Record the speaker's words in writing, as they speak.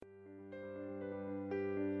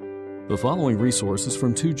The following resources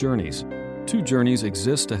from Two Journeys. Two Journeys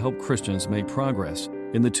exists to help Christians make progress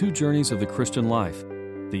in the two journeys of the Christian life,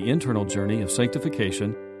 the internal journey of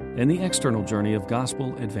sanctification and the external journey of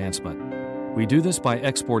gospel advancement. We do this by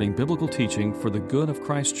exporting biblical teaching for the good of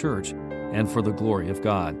Christ's church and for the glory of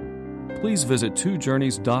God. Please visit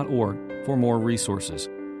twojourneys.org for more resources.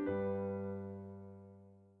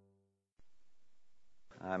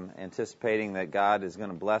 I'm anticipating that God is going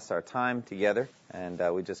to bless our time together, and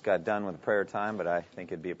we just got done with prayer time, but I think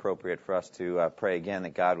it'd be appropriate for us to pray again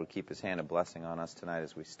that God would keep His hand of blessing on us tonight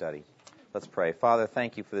as we study. Let's pray. Father,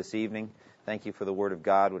 thank you for this evening. Thank you for the Word of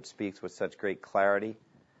God, which speaks with such great clarity.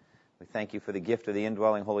 We thank you for the gift of the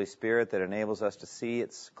indwelling Holy Spirit that enables us to see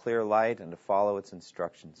its clear light and to follow its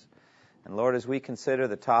instructions. And Lord, as we consider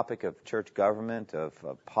the topic of church government, of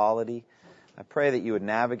polity, I pray that you would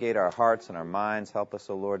navigate our hearts and our minds. Help us,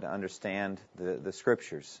 O Lord, to understand the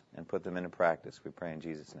Scriptures and put them into practice. We pray in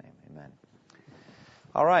Jesus' name. Amen.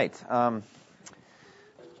 All right.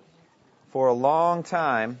 For a long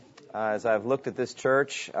time, as I've looked at this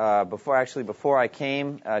church, before I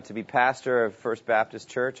came to be pastor of First Baptist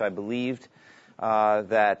Church, I believed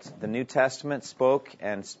that the New Testament spoke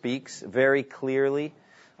and speaks very clearly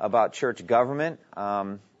about church government,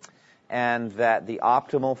 and that the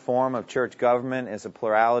optimal form of church government is a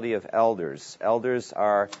plurality of elders. Elders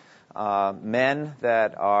are men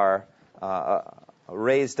that are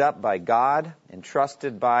raised up by God,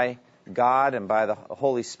 entrusted by God and by the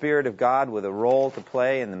Holy Spirit of God with a role to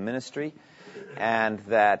play in the ministry, and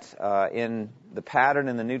that in the pattern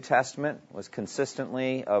in the New Testament was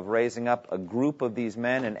consistently of raising up a group of these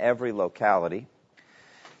men in every locality,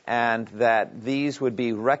 and that these would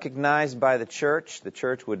be recognized by the church. The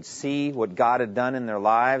church would see what God had done in their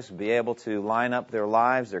lives, be able to line up their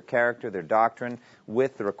lives, their character, their doctrine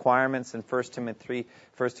with the requirements in 1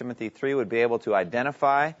 Timothy 3, would be able to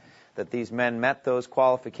identify that these men met those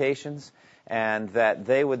qualifications, and that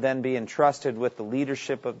they would then be entrusted with the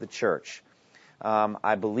leadership of the church.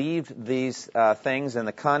 I believed these things in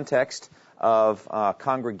the context of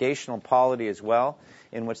congregational polity as well,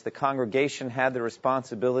 in which the congregation had the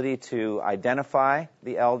responsibility to identify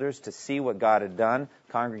the elders, to see what God had done.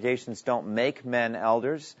 Congregations don't make men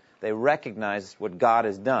elders. They recognize what God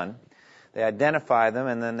has done. They identify them,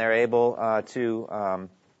 and then they're able to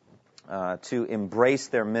embrace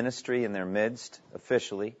their ministry in their midst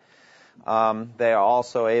officially. They are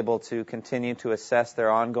also able to continue to assess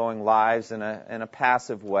their ongoing lives in a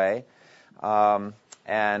passive way,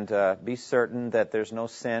 and be certain that there's no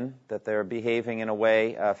sin, that they're behaving in a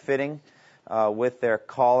way fitting with their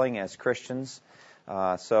calling as Christians.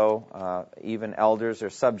 So even elders are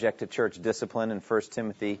subject to church discipline in 1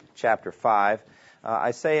 Timothy chapter 5.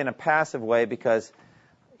 I say in a passive way because,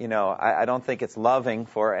 I don't think it's loving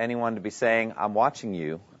for anyone to be saying, I'm watching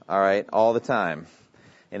you, all right, all the time.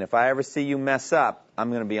 And if I ever see you mess up, I'm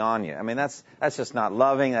going to be on you. I mean, that's just not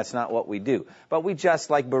loving. That's not what we do. But we just,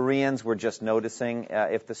 like Bereans, we're just noticing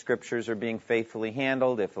if the Scriptures are being faithfully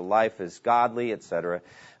handled, if the life is godly, etc.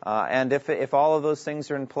 And if all of those things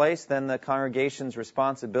are in place, then the congregation's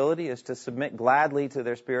responsibility is to submit gladly to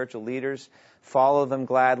their spiritual leaders, follow them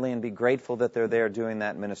gladly, and be grateful that they're there doing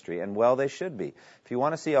that ministry. And well, they should be. If you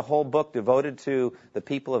want to see a whole book devoted to the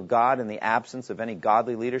people of God in the absence of any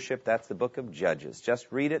godly leadership, that's the book of Judges. Just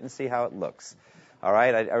read it and see how it looks. All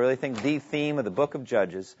right, I really think the theme of the book of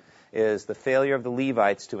Judges is the failure of the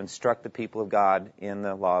Levites to instruct the people of God in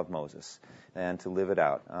the law of Moses and to live it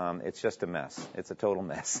out. It's just a mess. It's a total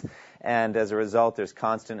mess. And as a result, there's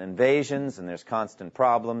constant invasions and there's constant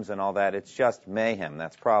problems and all that. It's just mayhem.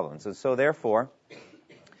 That's problems. And so therefore,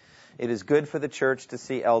 it is good for the church to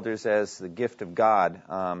see elders as the gift of God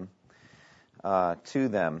to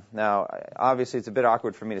them. Now, obviously, it's a bit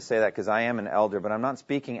awkward for me to say that because I am an elder, but I'm not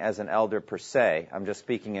speaking as an elder per se. I'm just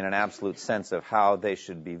speaking in an absolute sense of how they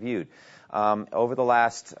should be viewed. Over the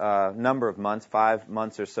last number of months, 5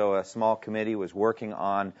 months or so, a small committee was working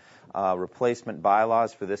on replacement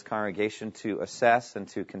bylaws for this congregation to assess and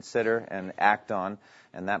to consider and act on,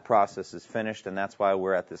 and that process is finished, and that's why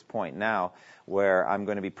we're at this point now where I'm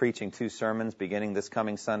going to be preaching 2 sermons beginning this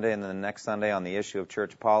coming Sunday and then the next Sunday on the issue of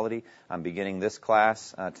church polity. I'm beginning this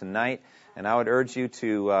class tonight, and I would urge you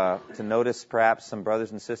to notice perhaps some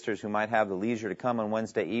brothers and sisters who might have the leisure to come on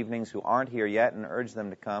Wednesday evenings who aren't here yet, and urge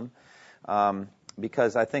them to come.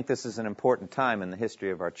 Because I think this is an important time in the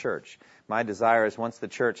history of our church. My desire is once the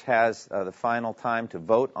church has the final time to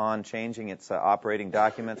vote on changing its operating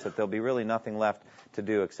documents, that there'll be really nothing left to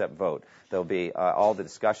do except vote. There'll be all the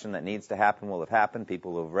discussion that needs to happen will have happened.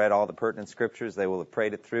 People will have read all the pertinent Scriptures. They will have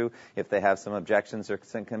prayed it through. If they have some objections or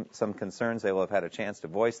some concerns, they will have had a chance to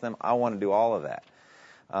voice them. I want to do all of that.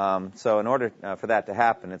 So in order for that to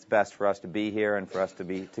happen, it's best for us to be here and for us to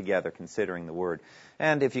be together considering the Word.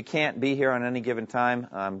 And if you can't be here on any given time,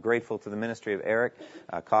 I'm grateful to the ministry of Eric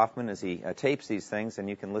Kaufman as he tapes these things, and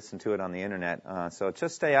you can listen to it on the Internet. So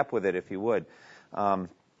just stay up with it if you would.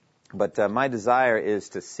 But my desire is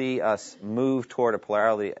to see us move toward a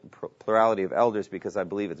plurality of elders because I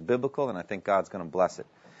believe it's biblical, and I think God's going to bless it.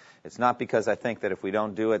 It's not because I think that if we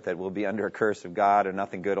don't do it that we'll be under a curse of God or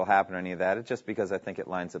nothing good will happen or any of that. It's just because I think it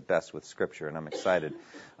lines up best with Scripture, and I'm excited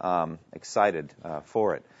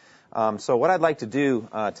for it. So what I'd like to do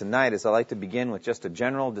tonight is I'd like to begin with just a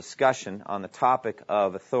general discussion on the topic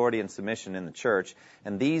of authority and submission in the church.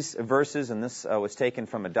 And these verses, and this was taken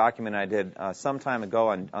from a document I did some time ago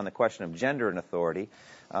on the question of gender and authority.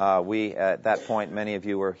 We, at that point, many of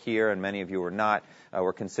you were here and many of you were not.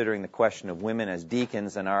 We're considering the question of women as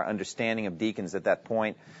deacons and our understanding of deacons at that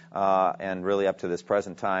point, and really up to this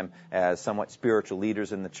present time as somewhat spiritual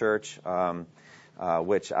leaders in the church.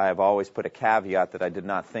 Which I have always put a caveat that I did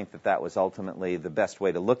not think that was ultimately the best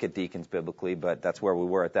way to look at deacons biblically, but that's where we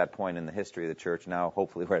were at that point in the history of the church. Now,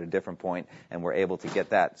 hopefully, we're at a different point, and we're able to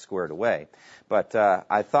get that squared away. But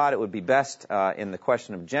I thought it would be best in the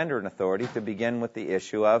question of gender and authority to begin with the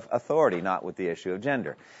issue of authority, not with the issue of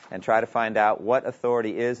gender, and try to find out what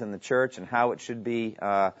authority is in the church and how it should be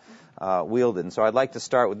wielded. And so I'd like to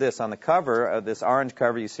start with this. On the cover of this orange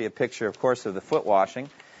cover, you see a picture, of course, of the foot washing.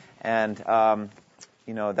 And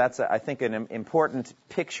that's, I think, an important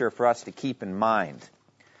picture for us to keep in mind.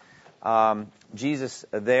 Jesus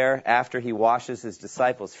there, after he washes his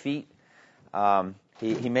disciples' feet,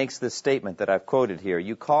 he makes this statement that I've quoted here.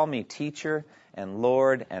 You call me teacher and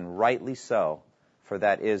Lord, and rightly so, for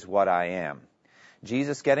that is what I am.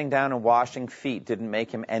 Jesus getting down and washing feet didn't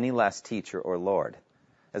make him any less teacher or Lord.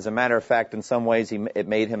 As a matter of fact, in some ways, it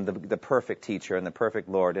made him the perfect teacher and the perfect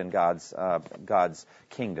Lord in God's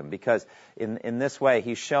kingdom. Because in this way,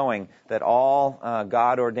 he's showing that all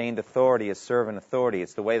God-ordained authority is servant authority.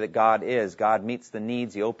 It's the way that God is. God meets the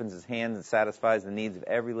needs. He opens his hands and satisfies the needs of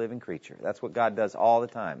every living creature. That's what God does all the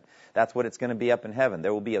time. That's what it's going to be up in heaven.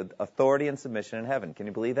 There will be authority and submission in heaven. Can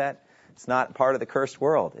you believe that? It's not part of the cursed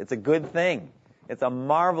world. It's a good thing. It's a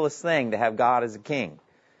marvelous thing to have God as a king.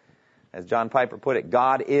 As John Piper put it,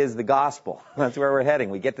 God is the gospel. That's where we're heading.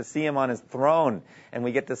 We get to see him on his throne, and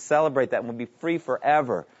we get to celebrate that, and we'll be free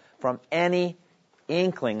forever from any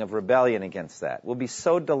inkling of rebellion against that. We'll be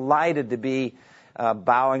so delighted to be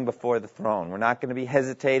bowing before the throne. We're not going to be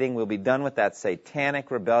hesitating. We'll be done with that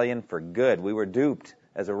satanic rebellion for good. We were duped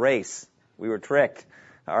as a race. We were tricked.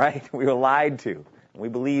 All right? We were lied to. We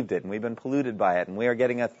believed it, and we've been polluted by it, and we are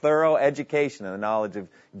getting a thorough education in the knowledge of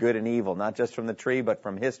good and evil, not just from the tree, but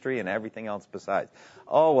from history and everything else besides.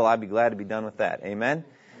 Oh, well, I'd be glad to be done with that. Amen?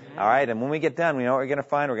 All right, and when we get done, we know what we're going to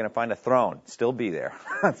find? We're going to find a throne. Still be there.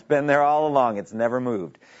 It's been there all along. It's never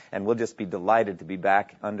moved. And we'll just be delighted to be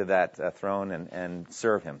back under that throne and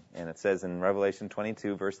serve him. And it says in Revelation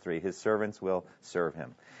 22, verse 3, his servants will serve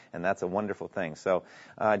him. And that's a wonderful thing. So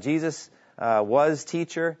Jesus was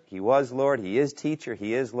teacher, he was Lord, he is teacher,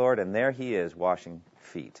 he is Lord, and there he is washing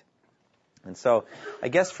feet. And so I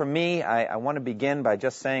guess for me, I want to begin by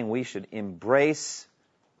just saying we should embrace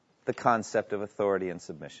the concept of authority and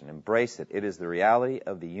submission. Embrace it. It is the reality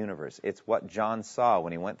of the universe. It's what John saw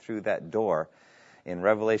when he went through that door in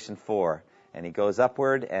Revelation 4. And he goes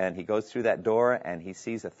upward, and he goes through that door, and he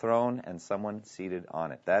sees a throne and someone seated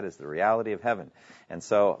on it. That is the reality of heaven. And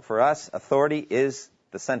so for us, authority is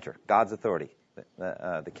the center, God's authority,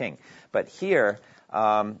 the king. But here,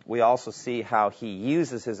 we also see how he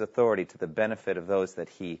uses his authority to the benefit of those that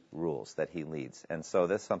he rules, that he leads. And so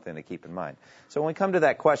that's something to keep in mind. So when we come to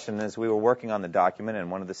that question, as we were working on the document,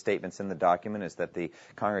 and one of the statements in the document is that the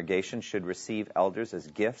congregation should receive elders as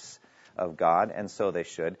gifts of God, and so they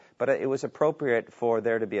should. But it was appropriate for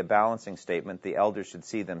there to be a balancing statement. The elders should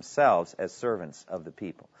see themselves as servants of the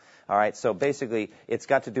people. All right, so basically, it's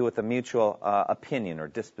got to do with the mutual opinion or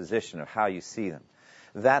disposition of how you see them.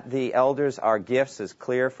 That the elders are gifts is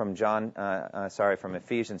clear from from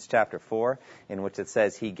Ephesians chapter 4, in which it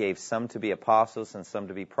says he gave some to be apostles and some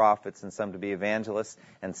to be prophets and some to be evangelists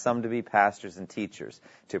and some to be pastors and teachers,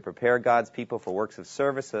 to prepare God's people for works of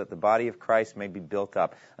service so that the body of Christ may be built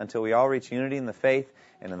up until we all reach unity in the faith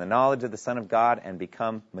and in the knowledge of the Son of God and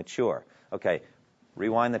become mature. Okay,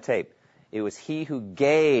 rewind the tape. It was he who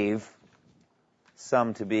gave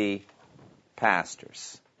some to be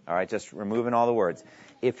pastors. All right, just removing all the words.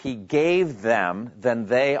 If he gave them, then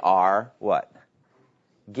they are what?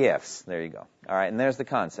 gifts. There you go. All right, and there's the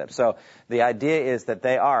concept. So the idea is that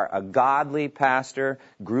they are a godly pastor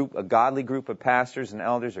group, a godly group of pastors and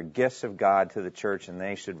elders are gifts of God to the church, and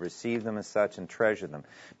they should receive them as such and treasure them.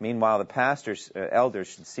 Meanwhile, the pastors, elders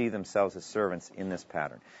should see themselves as servants in this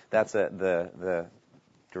pattern. That's the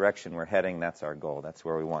direction we're heading. That's our goal. That's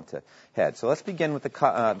where we want to head. So let's begin with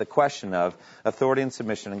the question of authority and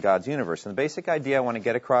submission in God's universe. And the basic idea I want to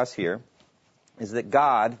get across here is that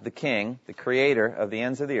God, the King, the creator of the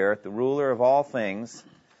ends of the earth, the ruler of all things,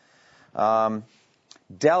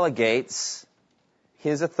 delegates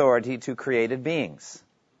his authority to created beings.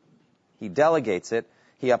 He delegates it.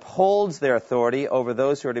 He upholds their authority over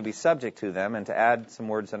those who are to be subject to them. And to add some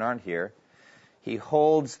words that aren't here, he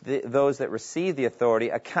holds those that receive the authority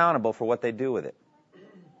accountable for what they do with it.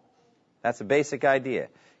 That's a basic idea.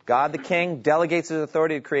 God, the King, delegates his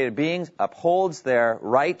authority to created beings, upholds their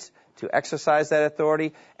right to exercise that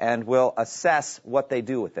authority, and will assess what they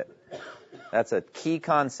do with it. That's a key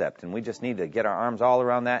concept, and we just need to get our arms all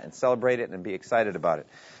around that and celebrate it and be excited about it.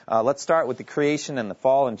 Let's start with the creation and the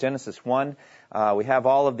fall in Genesis 1. We have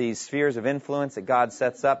all of these spheres of influence that God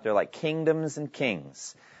sets up. They're like kingdoms and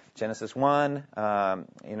kings. Genesis 1,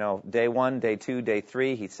 day 1, day 2, day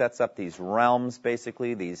 3, he sets up these realms,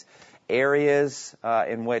 basically, these areas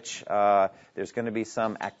in which there's going to be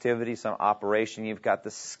some activity, some operation. You've got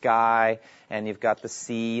the sky, and you've got the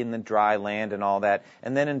sea and the dry land and all that.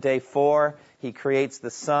 And then in day 4, he creates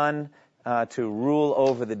the sun to rule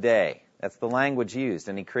over the day. That's the language used.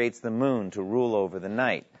 And he creates the moon to rule over the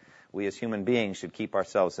night. We as human beings should keep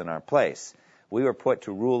ourselves in our place. We were put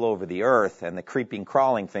to rule over the earth and the creeping,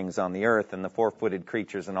 crawling things on the earth and the four-footed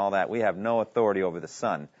creatures and all that. We have no authority over the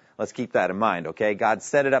sun. Let's keep that in mind, okay? God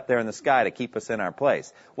set it up there in the sky to keep us in our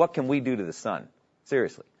place. What can we do to the sun?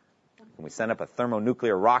 Seriously. Can we send up a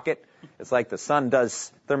thermonuclear rocket? It's like the sun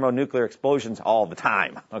does thermonuclear explosions all the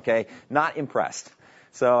time, okay? Not impressed.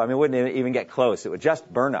 So, it wouldn't even get close. It would just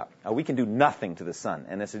burn up. We can do nothing to the sun.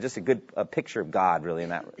 And this is just a picture of God, really, in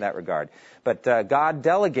that regard. But God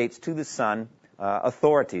delegates to the sun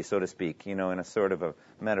authority, so to speak, in a sort of a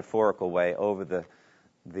metaphorical way over the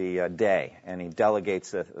day, and he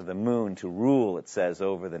delegates the moon to rule, it says,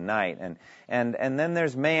 over the night. And then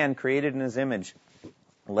there's man created in his image.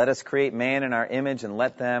 Let us create man in our image and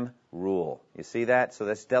let them rule. You see that? So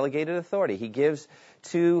that's delegated authority. He gives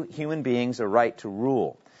to human beings a right to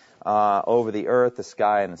rule over the earth, the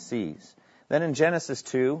sky, and the seas. Then in Genesis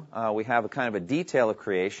 2, we have a kind of a detail of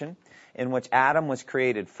creation in which Adam was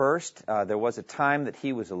created first. There was a time that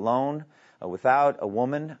he was alone, without a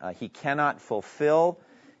woman. He cannot fulfill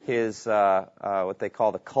his, what they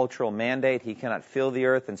call the cultural mandate. He cannot fill the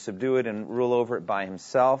earth and subdue it and rule over it by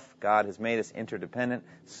himself. God has made us interdependent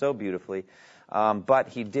so beautifully. But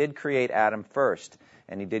he did create Adam first,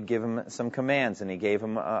 and he did give him some commands, and he gave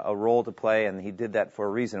him a role to play, and he did that for a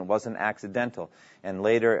reason. It wasn't accidental. And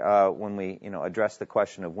later, when we address the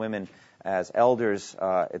question of women as elders,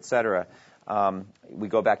 etc., we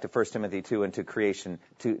go back to 1 Timothy 2 and to creation,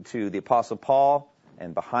 to the Apostle Paul,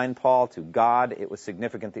 and behind Paul, to God. It was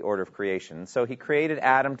significant, the order of creation. And so he created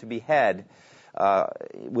Adam to be head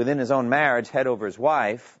within his own marriage, head over his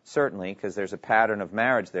wife, certainly, because there's a pattern of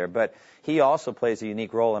marriage there. But he also plays a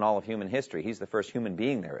unique role in all of human history. He's the first human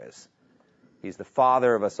being there is. He's the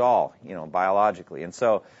father of us all, biologically. And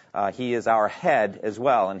so he is our head as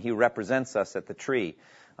well, and he represents us at the tree.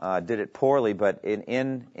 Did it poorly, but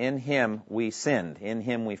in him we sinned. In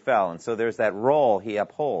him we fell. And so there's that role he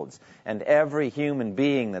upholds. And every human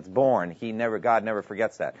being that's born, God never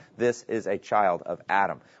forgets that. This is a child of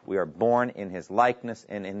Adam. We are born in his likeness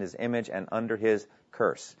and in his image and under his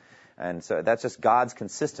curse. And so that's just God's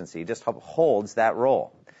consistency. He just upholds that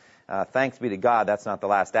role. Thanks be to God, that's not the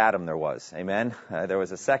last Adam there was. Amen? There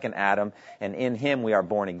was a second Adam, and in him we are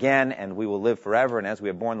born again, and we will live forever. And as we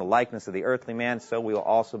have borne the likeness of the earthly man, so we will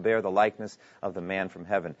also bear the likeness of the man from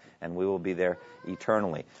heaven, and we will be there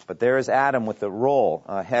eternally. But there is Adam with the role,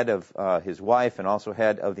 head of his wife, and also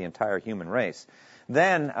head of the entire human race.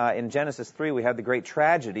 Then, in Genesis 3, we have the great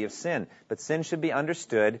tragedy of sin. But sin should be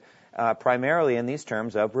understood primarily in these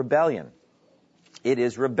terms of rebellion. It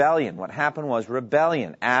is rebellion. What happened was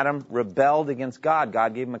rebellion. Adam rebelled against God.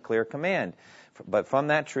 God gave him a clear command. But from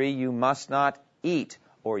that tree you must not eat,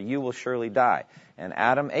 or you will surely die. And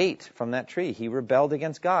Adam ate from that tree. He rebelled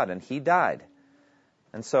against God, and he died.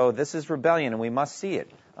 And so this is rebellion, and we must see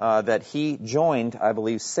it. That he joined, I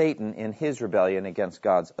believe, Satan in his rebellion against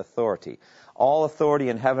God's authority. All authority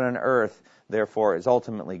in heaven and earth, therefore, is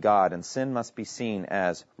ultimately God, and sin must be seen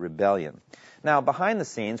as rebellion. Now, behind the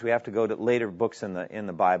scenes, we have to go to later books in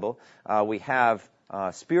the Bible. We have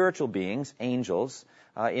spiritual beings, angels,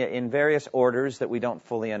 in various orders that we don't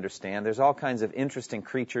fully understand. There's all kinds of interesting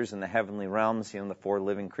creatures in the heavenly realms, the 4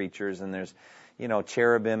 living creatures, and there's,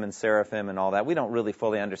 cherubim and seraphim and all that. We don't really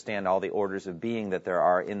fully understand all the orders of being that there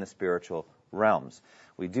are in the spiritual realms.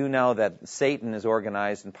 We do know that Satan is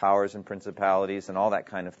organized in powers and principalities and all that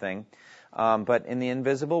kind of thing. But in the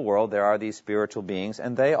invisible world, there are these spiritual beings,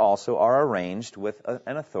 and they also are arranged with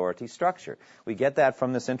an authority structure. We get that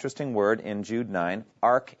from this interesting word in Jude 9,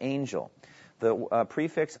 archangel. The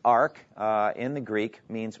prefix arch in the Greek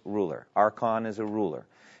means ruler. Archon is a ruler.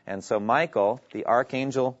 And so Michael, the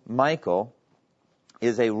archangel Michael,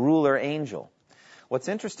 is a ruler angel. What's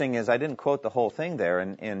interesting is I didn't quote the whole thing there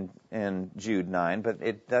in Jude 9,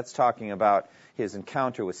 but that's talking about his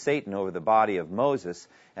encounter with Satan over the body of Moses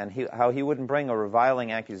and how he wouldn't bring a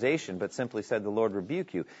reviling accusation, but simply said, "The Lord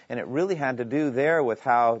rebuke you." And it really had to do there with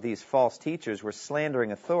how these false teachers were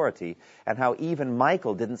slandering authority and how even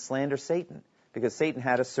Michael didn't slander Satan because Satan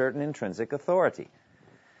had a certain intrinsic authority.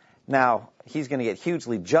 Now, he's going to get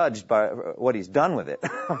hugely judged by what he's done with it,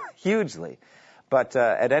 hugely. But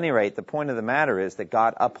at any rate, the point of the matter is that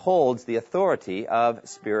God upholds the authority of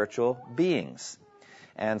spiritual beings.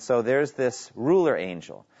 And so there's this ruler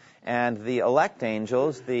angel. And the elect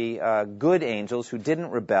angels, the good angels who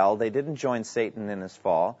didn't rebel, they didn't join Satan in his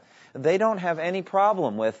fall, they don't have any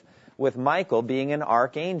problem with Michael being an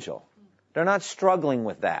archangel. They're not struggling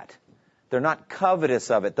with that. They're not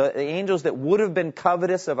covetous of it. The angels that would have been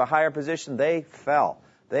covetous of a higher position, they fell.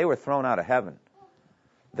 They were thrown out of heaven.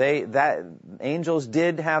 Angels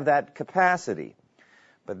did have that capacity,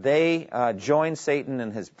 but they joined Satan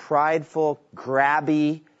in his prideful,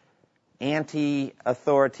 grabby,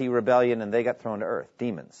 anti-authority rebellion, and they got thrown to earth,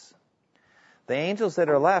 demons. The angels that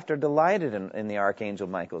are left are delighted in the archangel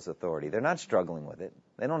Michael's authority. They're not struggling with it.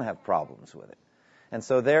 They don't have problems with it. And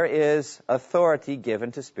so there is authority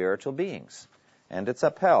given to spiritual beings, and it's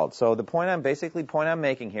upheld. So the point I'm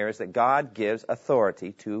making here is that God gives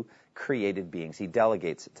authority to created beings. He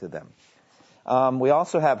delegates it to them. We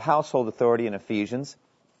also have household authority in Ephesians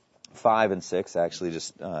 5 and 6. Actually,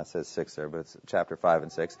 just says 6 there, but it's chapter 5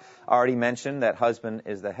 and 6. I already mentioned that husband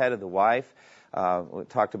is the head of the wife. We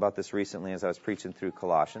talked about this recently as I was preaching through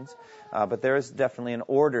Colossians. But there is definitely an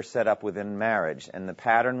order set up within marriage, and the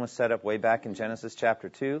pattern was set up way back in Genesis chapter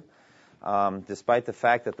 2. Despite the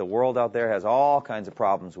fact that the world out there has all kinds of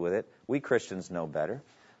problems with it, we Christians know better.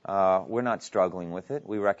 We're not struggling with it.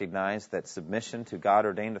 We recognize that submission to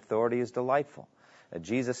God-ordained authority is delightful.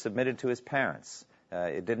 Jesus submitted to his parents.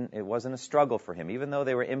 It wasn't a struggle for him, even though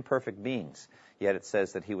they were imperfect beings. Yet it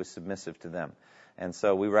says that he was submissive to them. And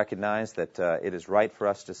so we recognize that it is right for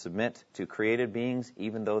us to submit to created beings,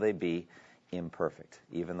 even though they be imperfect,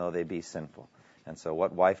 even though they be sinful. And so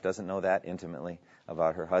what wife doesn't know that intimately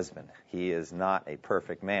about her husband? He is not a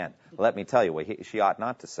perfect man. Let me tell you what she ought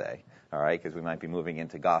not to say, all right, because we might be moving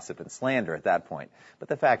into gossip and slander at that point. But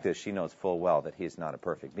the fact is she knows full well that he is not a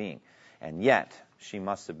perfect being. And yet, she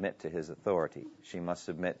must submit to his authority. She must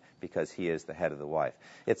submit because he is the head of the wife.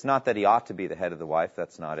 It's not that he ought to be the head of the wife.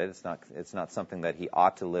 That's not it. It's not something that he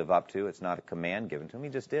ought to live up to. It's not a command given to him. He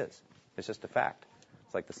just is. It's just a fact.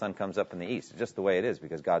 It's like the sun comes up in the east. It's just the way it is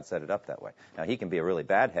because God set it up that way. Now, he can be a really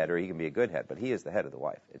bad head or he can be a good head, but he is the head of the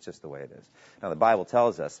wife. It's just the way it is. Now, the Bible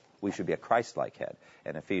tells us we should be a Christ-like head.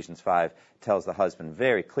 And Ephesians 5 tells the husband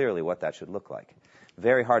very clearly what that should look like.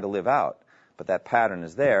 Very hard to live out, but that pattern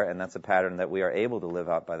is there, and that's a pattern that we are able to live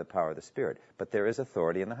out by the power of the Spirit. But there is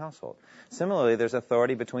authority in the household. Similarly, there's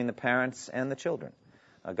authority between the parents and the children.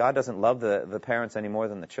 God doesn't love the parents any more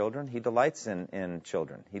than the children. He delights in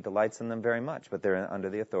children. He delights in them very much, but they're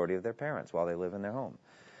under the authority of their parents while they live in their home.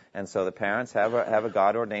 And so the parents have a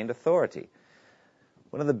God-ordained authority.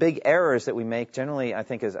 One of the big errors that we make, generally, I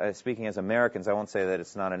think, speaking as Americans, I won't say that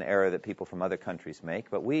it's not an error that people from other countries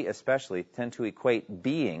make, but we especially tend to equate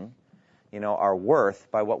being, our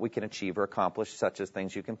worth by what we can achieve or accomplish, such as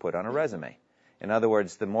things you can put on a resume. In other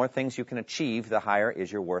words, the more things you can achieve, the higher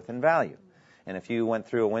is your worth and value. And if you went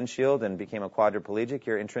through a windshield and became a quadriplegic,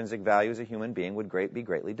 your intrinsic value as a human being would be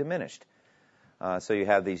greatly diminished. So you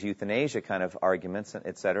have these euthanasia kind of arguments,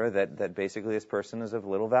 et cetera, that basically this person is of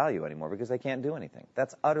little value anymore because they can't do anything.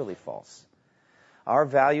 That's utterly false. Our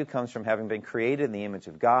value comes from having been created in the image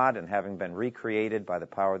of God and having been recreated by the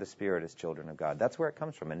power of the Spirit as children of God. That's where it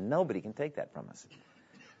comes from, and nobody can take that from us.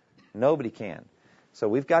 Nobody can. So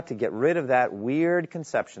we've got to get rid of that weird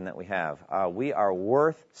conception that we have. We are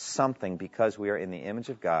worth something because we are in the image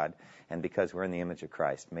of God and because we're in the image of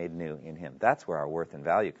Christ, made new in Him. That's where our worth and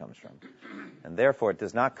value comes from. And therefore, it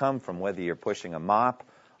does not come from whether you're pushing a mop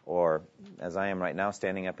or, as I am right now,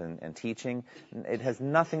 standing up and teaching. It has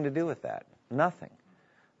nothing to do with that. Nothing.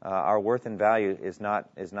 Our worth and value is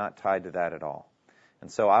not tied to that at all.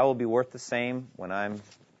 And so I will be worth the same when I'm,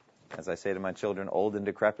 as I say to my children, old and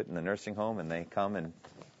decrepit in the nursing home, and they come and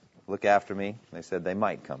look after me. They said they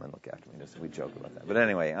might come and look after me. We joke about that. But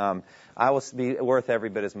anyway, I will be worth every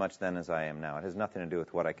bit as much then as I am now. It has nothing to do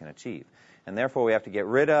with what I can achieve. And therefore, we have to get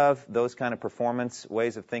rid of those kind of performance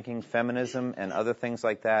ways of thinking, feminism and other things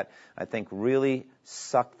like that. I think really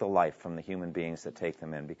suck the life from the human beings that take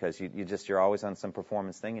them in, because you're always on some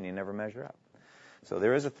performance thing and you never measure up. So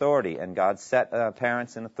there is authority, and God set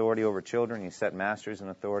parents in authority over children. He set masters in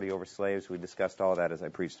authority over slaves. We discussed all that as I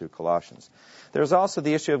preached through Colossians. There's also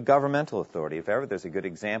the issue of governmental authority. If ever there's a good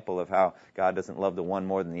example of how God doesn't love the one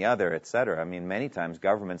more than the other, etc. I mean, many times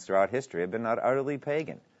governments throughout history have been utterly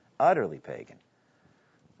pagan. Utterly pagan.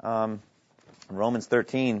 Romans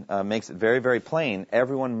 13 makes it very, very plain.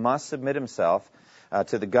 Everyone must submit himself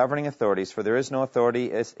to the governing authorities, for there is no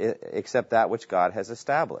authority except that which God has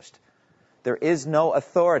established. There is no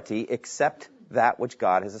authority except that which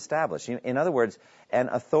God has established. In other words, an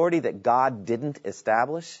authority that God didn't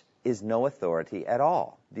establish is no authority at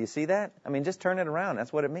all. Do you see that? I mean, just turn it around.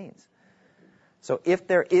 That's what it means. So if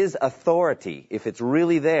there is authority, if it's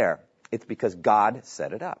really there, it's because God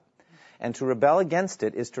set it up. And to rebel against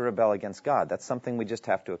it is to rebel against God. That's something we just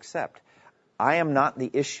have to accept. I am not the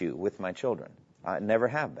issue with my children. I never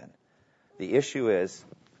have been. The issue is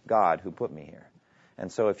God who put me here.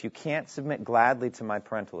 And so if you can't submit gladly to my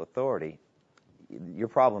parental authority, your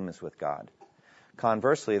problem is with God.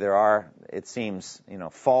 Conversely, there are, it seems,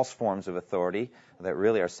 false forms of authority that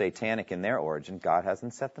really are satanic in their origin. God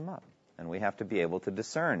hasn't set them up. And we have to be able to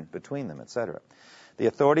discern between them, etc. The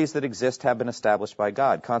authorities that exist have been established by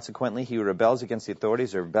God. Consequently, he who rebels against the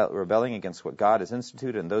authorities are rebelling against what God has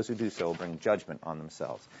instituted, and those who do so will bring judgment on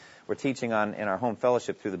themselves. We're teaching in our home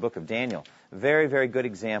fellowship through the book of Daniel. Very, very good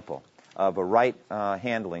example of a right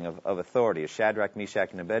handling of authority is Shadrach,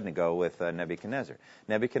 Meshach, and Abednego with Nebuchadnezzar.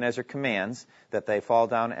 Nebuchadnezzar commands that they fall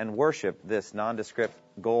down and worship this nondescript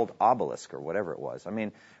gold obelisk or whatever it was. I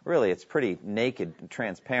mean, really, it's pretty naked,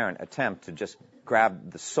 transparent attempt to just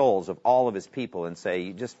grab the souls of all of his people and say,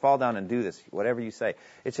 you just fall down and do this, whatever you say.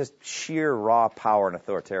 It's just sheer raw power and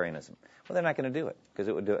authoritarianism. Well, they're not going to do it because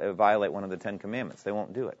it would violate one of the 10 Commandments. They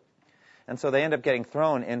won't do it. And so they end up getting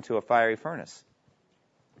thrown into a fiery furnace.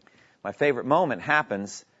 My favorite moment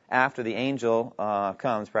happens after the angel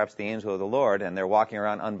comes, perhaps the angel of the Lord, and they're walking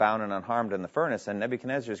around unbound and unharmed in the furnace, and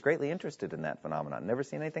Nebuchadnezzar is greatly interested in that phenomenon. Never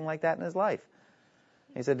seen anything like that in his life.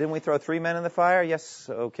 He said, didn't we throw 3 men in the fire? Yes,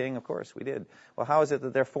 O king, of course we did. Well, how is it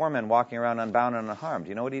that there are 4 men walking around unbound and unharmed?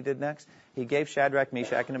 You know what he did next? He gave Shadrach,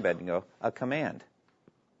 Meshach, and Abednego a command.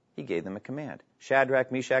 He gave them a command.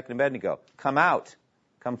 Shadrach, Meshach, and Abednego, come out,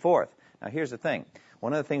 come forth. Now here's the thing.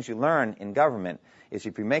 One of the things you learn in government is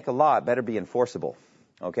if you make a law, it better be enforceable.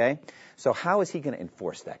 Okay? So how is he going to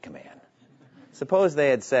enforce that command? Suppose they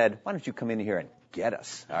had said, why don't you come in here and get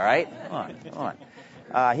us? All right? Come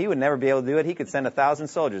on. He would never be able to do it. He could send 1,000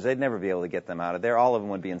 soldiers. They'd never be able to get them out of there. All of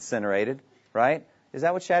them would be incinerated. Right? Is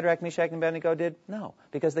that what Shadrach, Meshach, and Abednego did? No.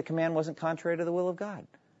 Because the command wasn't contrary to the will of God.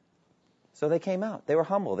 So they came out. They were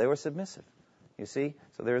humble. They were submissive. You see?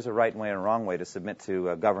 So there is a right way and a wrong way to submit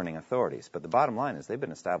to governing authorities. But the bottom line is they've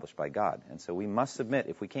been established by God. And so we must submit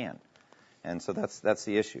if we can. And so that's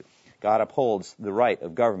the issue. God upholds the right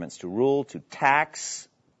of governments to rule, to tax,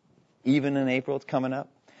 even in April it's coming up,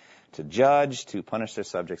 to judge, to punish their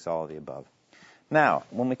subjects, all of the above. Now,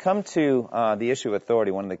 when we come to the issue of authority,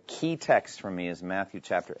 one of the key texts for me is Matthew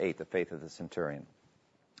chapter 8, the faith of the centurion.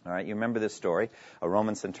 All right, you remember this story. A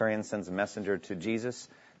Roman centurion sends a messenger to Jesus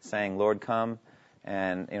saying, Lord, come.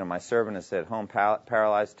 And, my servant is at home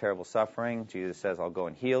paralyzed, terrible suffering. Jesus says, I'll go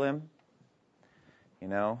and heal him.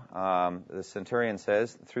 The centurion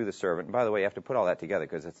says through the servant. And by the way, you have to put all that together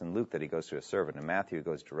because it's in Luke that he goes through a servant. In Matthew, it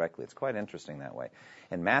goes directly. It's quite interesting that way.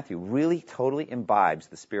 And Matthew really totally imbibes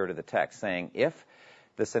the spirit of the text, saying if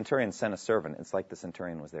the centurion sent a servant, it's like the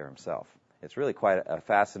centurion was there himself. It's really quite a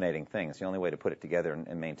fascinating thing. It's the only way to put it together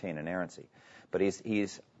and maintain inerrancy. But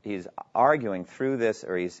he's arguing through this,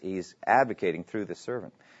 or he's advocating through this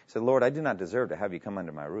servant. He said, Lord, I do not deserve to have you come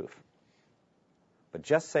under my roof. But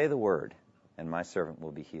just say the word, and my servant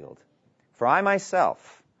will be healed. For I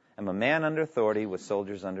myself am a man under authority with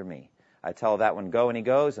soldiers under me. I tell that one go, and he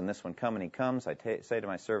goes, and this one come, and he comes. I say to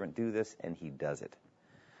my servant, do this, and he does it.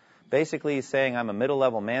 Basically, he's saying I'm a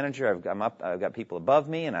middle-level manager. I've got people above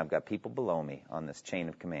me, and I've got people below me on this chain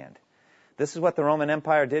of command. This is what the Roman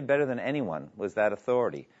Empire did better than anyone, was that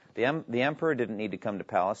authority. The emperor didn't need to come to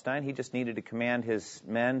Palestine. He just needed to command his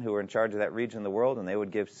men who were in charge of that region of the world, and they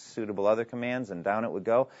would give suitable other commands, and down it would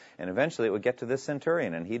go. And eventually it would get to this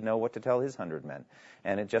centurion, and he'd know what to tell his 100 men.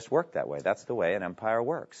 And it just worked that way. That's the way an empire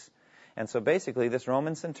works. And so basically this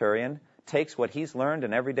Roman centurion takes what he's learned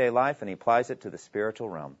in everyday life and he applies it to the spiritual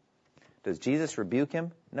realm. Does Jesus rebuke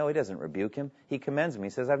him? No, he doesn't rebuke him. He commends him. He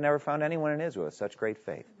says, I've never found anyone in Israel with such great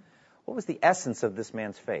faith. What was the essence of this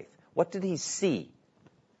man's faith? What did he see?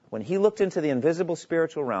 When he looked into the invisible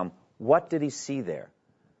spiritual realm, what did he see there?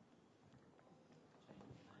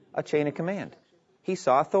 A chain of command. He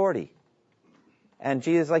saw authority. And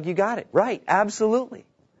Jesus is like, you got it. Right, absolutely.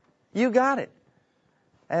 You got it.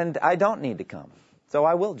 And I don't need to come. So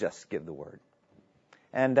I will just give the word.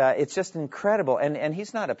 And it's just incredible. And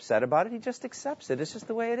he's not upset about it. He just accepts it. It's just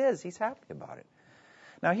the way it is. He's happy about it.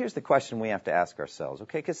 Now, here's the question we have to ask ourselves,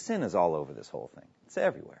 okay? Because sin is all over this whole thing. It's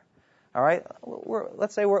everywhere. All right?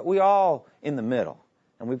 Let's say we're all in the middle.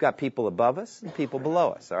 And we've got people above us and people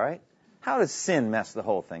below us, all right? How does sin mess the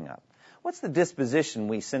whole thing up? What's the disposition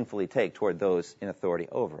we sinfully take toward those in authority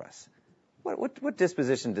over us? What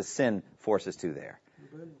disposition does sin force us to there?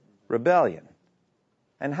 Rebellion.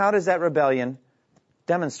 And how does that rebellion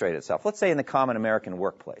demonstrate itself? Let's say in the common American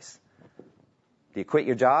workplace. Do you quit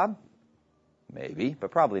your job? Maybe,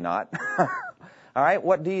 but probably not. All right,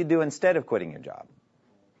 what do you do instead of quitting your job?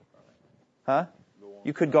 Huh?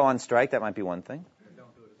 You could go on strike. That might be one thing.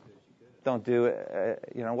 Don't do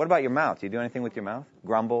it. What about your mouth? Do you do anything with your mouth?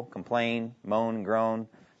 Grumble, complain, moan, groan,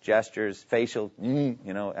 gestures, facial,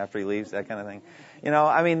 after he leaves, that kind of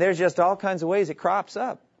thing. There's just all kinds of ways it crops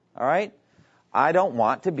up. All right? I don't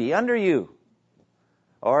want to be under you.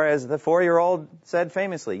 Or as the 4-year-old said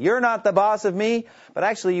famously, you're not the boss of me, but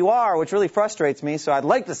actually you are, which really frustrates me. So I'd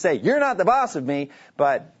like to say, you're not the boss of me,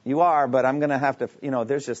 but you are, but I'm going to have to,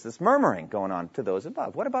 there's just this murmuring going on to those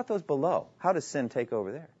above. What about those below? How does sin take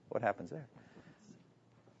over there? What happens there?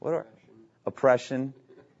 Oppression,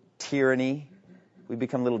 tyranny. We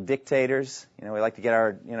become little dictators. We like to get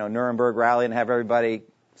our, Nuremberg rally and have everybody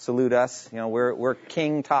salute us. We're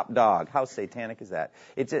king, top dog. How satanic is that?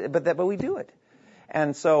 But we do it.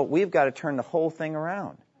 And so we've got to turn the whole thing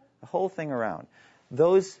around. The whole thing around.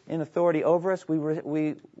 Those in authority over us,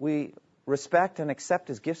 we respect and accept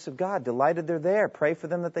as gifts of God. Delighted they're there. Pray for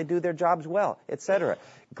them that they do their jobs well, etc.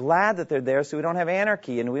 Glad that they're there so we don't have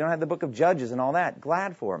anarchy and we don't have the book of Judges and all that.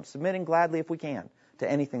 Glad for them. Submitting gladly if we can to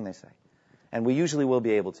anything they say. And we usually will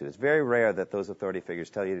be able to. It's very rare that those authority figures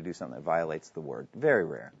tell you to do something that violates the word. Very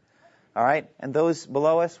rare. All right? And those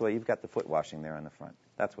below us, well, you've got the foot washing there on the front.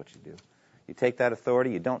 That's what you do. You take that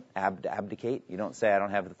authority. You don't abdicate. You don't say, I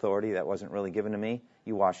don't have authority. That wasn't really given to me.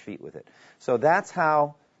 You wash feet with it. So that's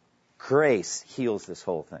how grace heals this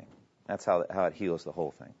whole thing. That's how it heals the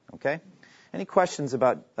whole thing. Okay? Any questions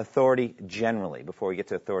about authority generally before we get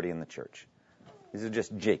to authority in the church? These are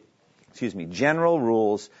just general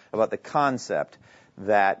rules about the concept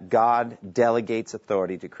that God delegates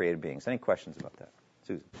authority to created beings. Any questions about that?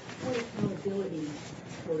 Susan? What accountability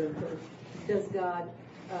does God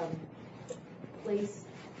place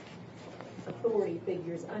authority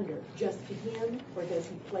figures under? Just to him, or does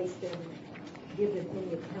he give them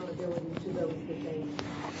any accountability to those that they...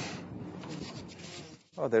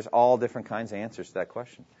 Oh, there's all different kinds of answers to that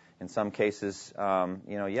question. In some cases,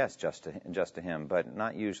 yes, just to him, but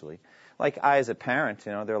not usually. Like I, as a parent,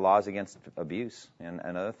 there are laws against abuse and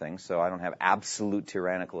other things, so I don't have absolute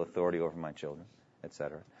tyrannical authority over my children,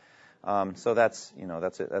 etc. So that's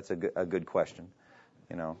a good question.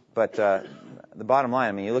 But the bottom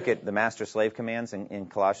line, you look at the master-slave commands in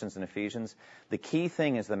Colossians and Ephesians, the key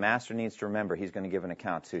thing is the master needs to remember he's going to give an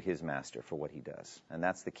account to his master for what he does. And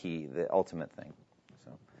that's the key, the ultimate thing.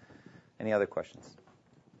 So, any other questions?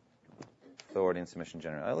 Authority and submission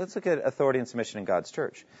generally. Let's look at authority and submission in God's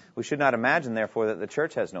church. We should not imagine, therefore, that the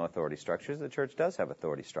church has no authority structures. The church does have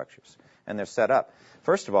authority structures, and they're set up.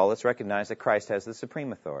 First of all, let's recognize that Christ has the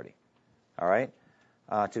supreme authority. All right?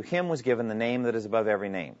 To him was given the name that is above every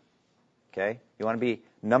name. Okay? You want to be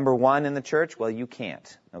number one in the church? Well, you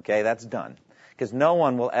can't. Okay? That's done. Because no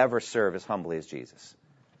one will ever serve as humbly as Jesus.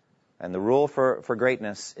 And the rule for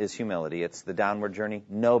greatness is humility. It's the downward journey.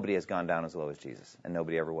 Nobody has gone down as low as Jesus, and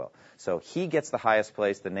nobody ever will. So he gets the highest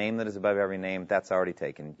place, the name that is above every name. That's already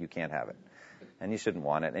taken. You can't have it. And you shouldn't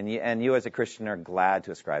want it. And you as a Christian are glad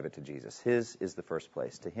to ascribe it to Jesus. His is the first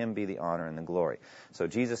place. To him be the honor and the glory. So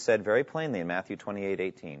Jesus said very plainly in Matthew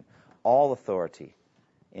 28:18, all authority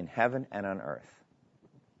in heaven and on earth,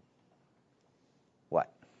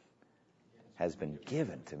 what? Has been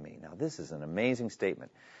given to me. Now this is an amazing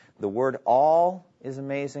statement. The word all is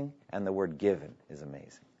amazing, and the word given is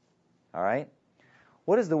amazing. All right?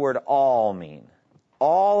 What does the word all mean?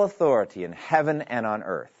 All authority in heaven and on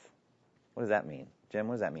earth. What does that mean? Jim,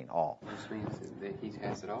 what does that mean, all? It just means that he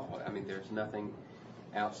has it all. I mean, there's nothing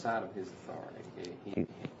outside of his authority. He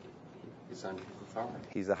is under his authority.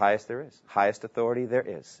 He's the highest there is. Highest authority there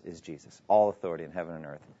is Jesus. All authority in heaven and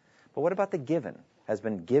earth. But what about the given? Has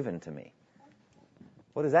been given to me.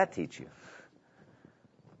 What does that teach you?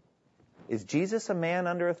 Is Jesus a man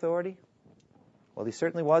under authority? Well, he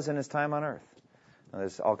certainly was in his time on earth. Now,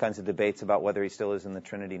 there's all kinds of debates about whether he still is in the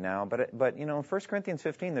Trinity now. But you know, in 1 Corinthians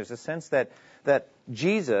 15, there's a sense that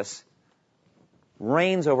Jesus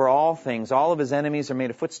reigns over all things. All of his enemies are made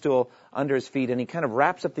a footstool under his feet, and he kind of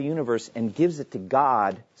wraps up the universe and gives it to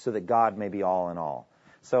God so that God may be all in all.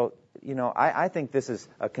 So, you know, I think this is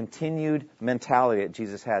a continued mentality that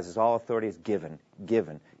Jesus has, is all authority is given.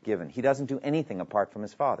 He doesn't do anything apart from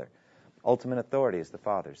his Father. Ultimate authority is the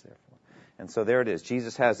Father's, therefore. And so there it is.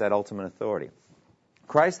 Jesus has that ultimate authority.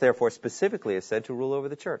 Christ, therefore, specifically is said to rule over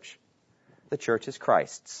the church. The church is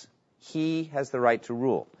Christ's. He has the right to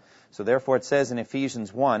rule. So therefore it says in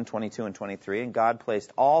Ephesians 1:22 and 23, and God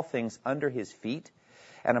placed all things under his feet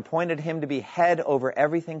and appointed him to be head over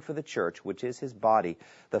everything for the church, which is his body,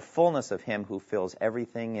 the fullness of him who fills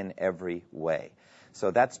everything in every way.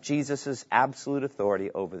 So that's Jesus' absolute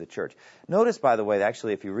authority over the church. Notice, by the way, that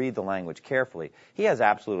actually, if you read the language carefully, he has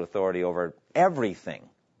absolute authority over everything.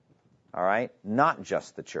 All right? Not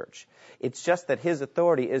just the church. It's just that his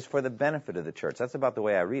authority is for the benefit of the church. That's about the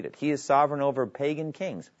way I read it. He is sovereign over pagan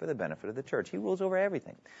kings for the benefit of the church. He rules over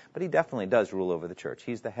everything. But he definitely does rule over the church.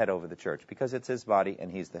 He's the head over the church because it's his body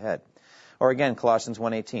and he's the head. Or again, Colossians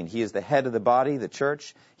 1:18, he is the head of the body, the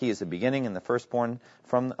church. He is the beginning and the firstborn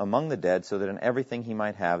from among the dead, so that in everything he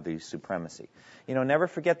might have the supremacy. You know, never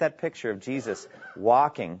forget that picture of Jesus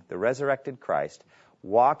walking, the resurrected Christ,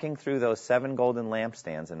 walking through those 7 golden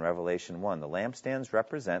lampstands in Revelation 1. The lampstands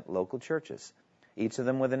represent local churches, each of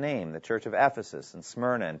them with a name. The church of Ephesus and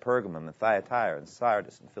Smyrna and Pergamum and Thyatira and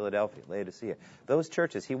Sardis and Philadelphia, Laodicea. Those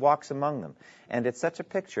churches, he walks among them. And it's such a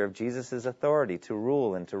picture of Jesus' authority to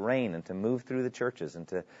rule and to reign and to move through the churches and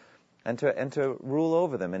to rule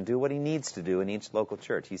over them and do what he needs to do in each local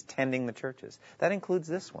church. He's tending the churches. That includes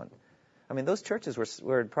this one. I mean, those churches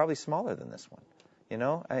were probably smaller than this one. You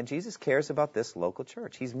know, Jesus cares about this local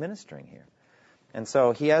church. He's ministering here. And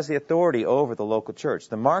so he has the authority over the local church.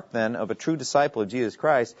 The mark, then, of a true disciple of Jesus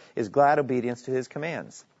Christ is glad obedience to his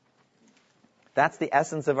commands. That's the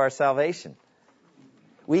essence of our salvation.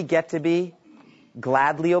 We get to be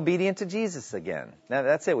gladly obedient to Jesus again. Now,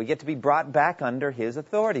 that's it. We get to be brought back under his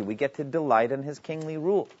authority. We get to delight in his kingly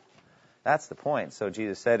rule. That's the point. So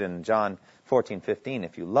Jesus said in John 14:15,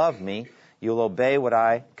 if you love me, you'll obey what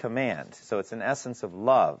I command. So it's an essence of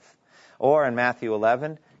love. Or in Matthew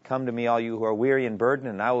 11, come to me, all you who are weary and burdened,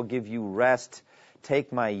 and I will give you rest.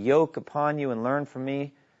 Take my yoke upon you and learn from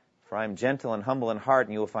me, for I am gentle and humble in heart,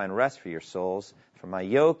 and you will find rest for your souls. For my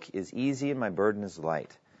yoke is easy and my burden is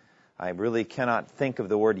light. I really cannot think of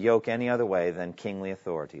the word yoke any other way than kingly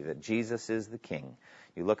authority, that Jesus is the king.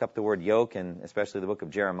 You look up the word yoke, and especially the book of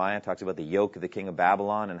Jeremiah talks about the yoke of the king of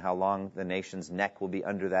Babylon and how long the nation's neck will be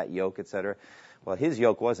under that yoke, etc. Well, his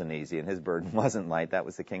yoke wasn't easy and his burden wasn't light. That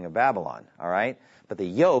was the king of Babylon, all right? But the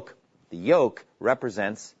yoke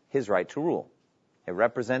represents his right to rule. It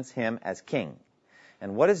represents him as king.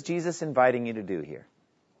 And what is Jesus inviting you to do here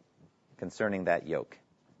concerning that yoke?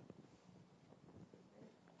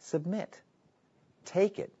 Submit.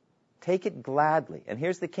 Take it. Take it gladly. And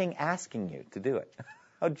here's the king asking you to do it.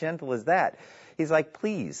 How gentle is that? He's like,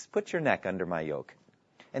 please, put your neck under my yoke.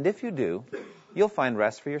 And if you do, you'll find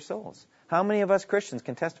rest for your souls. How many of us Christians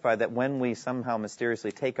can testify that when we somehow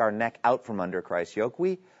mysteriously take our neck out from under Christ's yoke,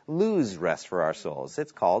 we lose rest for our souls?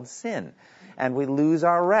 It's called sin. And we lose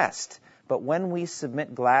our rest. But when we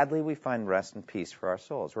submit gladly, we find rest and peace for our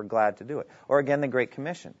souls. We're glad to do it. Or again, the Great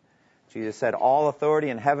Commission. Jesus said, all authority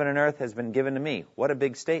in heaven and earth has been given to me. What a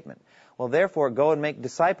big statement. Well, therefore, go and make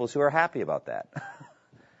disciples who are happy about that.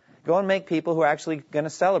 Go and make people who are actually going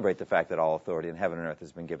to celebrate the fact that all authority in heaven and earth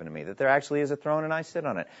has been given to me, that there actually is a throne and I sit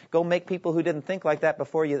on it. Go make people who didn't think like that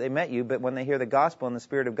before they met you, but when they hear the gospel and the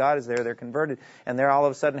Spirit of God is there, they're converted, and they're all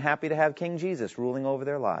of a sudden happy to have King Jesus ruling over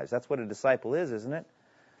their lives. That's what a disciple is, isn't it?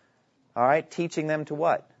 All right, teaching them to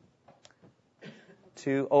what?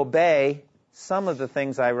 To obey some of the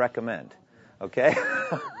things I recommend. Okay?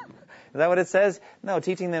 Is that what it says? No,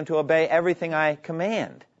 teaching them to obey everything I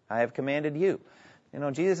command. I have commanded you. You know,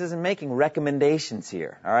 Jesus isn't making recommendations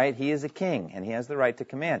here, all right? He is a king, and he has the right to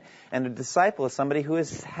command. And a disciple is somebody who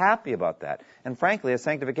is happy about that. And frankly, as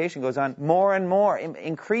sanctification goes on, more and more,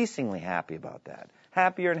 increasingly happy about that.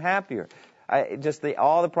 Happier and happier.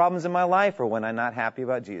 All the problems in my life are when I'm not happy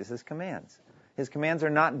about Jesus' commands. His commands are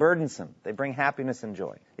not burdensome. They bring happiness and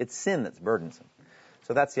joy. It's sin that's burdensome.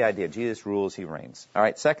 So that's the idea. Jesus rules, he reigns. All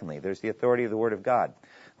right, secondly, there's the authority of the Word of God.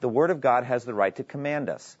 The Word of God has the right to command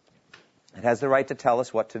us. It has the right to tell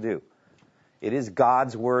us what to do. It is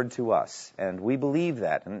God's Word to us, and we believe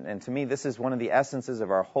that. And to me, this is one of the essences of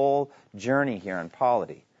our whole journey here in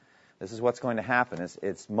Polity. This is what's going to happen.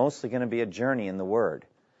 It's mostly going to be a journey in the Word.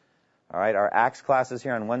 All right, our Acts classes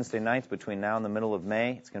here on Wednesday nights between now and the middle of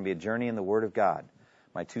May, it's going to be a journey in the Word of God.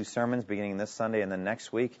 My 2 sermons beginning this Sunday and then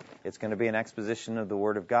next week, it's going to be an exposition of the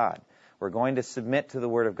Word of God. We're going to submit to the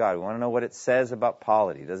Word of God. We want to know what it says about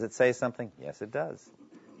polity. Does it say something? Yes, it does.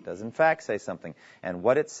 It does in fact say something. And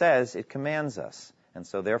what it says, it commands us. And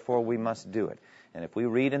so therefore we must do it. And if we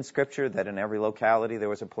read in Scripture that in every locality there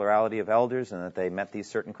was a plurality of elders and that they met these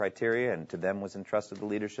certain criteria and to them was entrusted the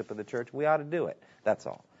leadership of the church, we ought to do it. That's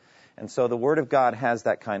all. And so the Word of God has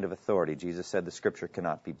that kind of authority. Jesus said the Scripture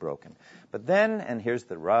cannot be broken. But then, and here's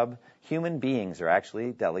the rub, human beings are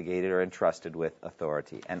actually delegated or entrusted with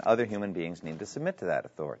authority, and other human beings need to submit to that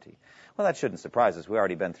authority. Well, that shouldn't surprise us. We've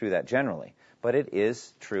already been through that generally. But it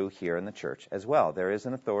is true here in the church as well. There is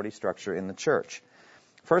an authority structure in the church.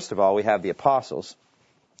 First of all, we have the apostles.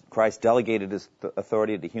 Christ delegated his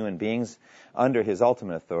authority to human beings under his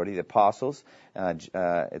ultimate authority, the apostles.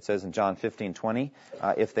 It says in John 15:20,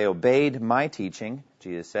 if they obeyed my teaching,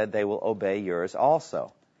 Jesus said, they will obey yours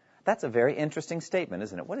also. That's a very interesting statement,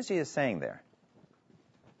 isn't it? What is Jesus saying there?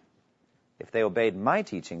 If they obeyed my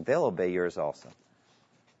teaching, they'll obey yours also.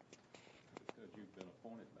 Because you've been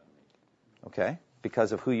appointed by me. Okay,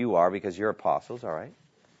 because of who you are, because you're apostles, all right.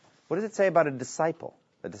 What does it say about a disciple?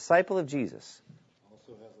 A disciple of Jesus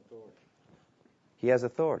Has authority. He has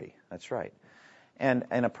authority. That's right. And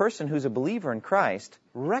a person who's a believer in Christ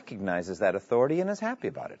recognizes that authority and is happy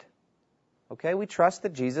about it. Okay? We trust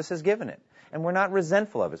that Jesus has given it. And we're not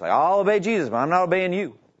resentful of it. It's like, I'll obey Jesus, but I'm not obeying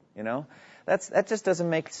you. You know? That just doesn't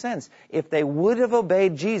make sense. If they would have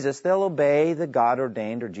obeyed Jesus, they'll obey the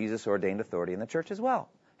God-ordained or Jesus-ordained authority in the church as well.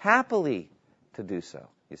 Happily to do so,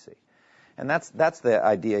 you see. And that's the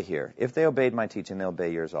idea here. If they obeyed my teaching, they'll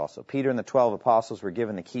obey yours also. Peter and the 12 apostles were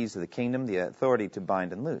given the keys of the kingdom, the authority to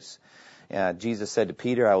bind and loose. Jesus said to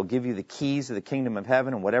Peter, I will give you the keys of the kingdom of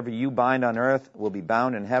heaven, and whatever you bind on earth will be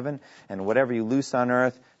bound in heaven, and whatever you loose on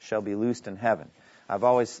earth shall be loosed in heaven. I've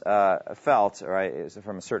always felt,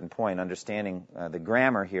 from a certain point, understanding the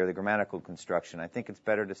grammar here, the grammatical construction, I think it's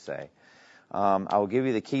better to say, I will give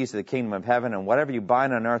you the keys of the kingdom of heaven, and whatever you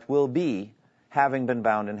bind on earth will be having been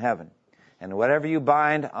bound in heaven. And whatever you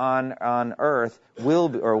bind on earth will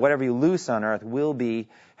be, or whatever you loose on earth will be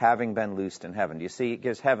having been loosed in heaven. Do you see? It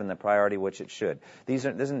gives heaven the priority which it should.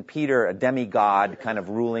 Isn't Peter a demigod kind of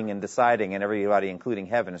ruling and deciding, and everybody, including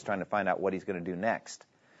heaven, is trying to find out what he's going to do next?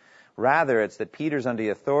 Rather, it's that Peter's under the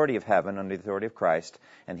authority of heaven, under the authority of Christ,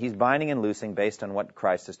 and he's binding and loosing based on what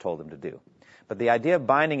Christ has told him to do. But the idea of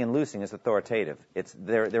binding and loosing is authoritative.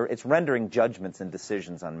 It's rendering judgments and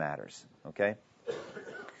decisions on matters. Okay?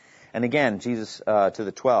 And again, Jesus to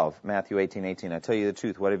the 12, Matthew 18:18, I tell you the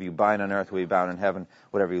truth, whatever you bind on earth will be bound in heaven,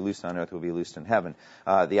 whatever you loose on earth will be loosed in heaven.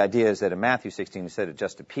 The idea is that in Matthew 16 he said it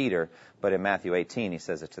just to Peter, but in Matthew 18 he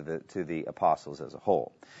says it to the apostles as a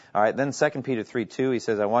whole. All right, then 2 Peter 3:2, he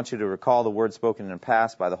says, I want you to recall the word spoken in the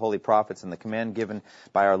past by the holy prophets and the command given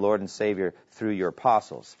by our Lord and Savior through your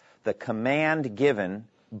apostles. The command given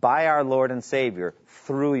by our Lord and Savior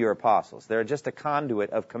through your apostles. They're just a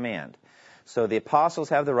conduit of command. So the apostles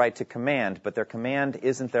have the right to command, but their command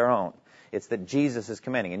isn't their own. It's that Jesus is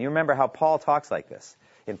commanding. And you remember how Paul talks like this.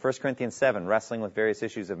 In 1 Corinthians 7, wrestling with various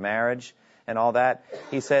issues of marriage and all that,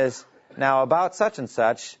 he says, now about such and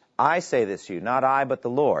such, I say this to you, not I, but the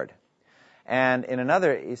Lord. And in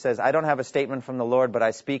another, he says, I don't have a statement from the Lord, but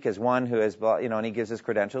I speak as one who has, and he gives his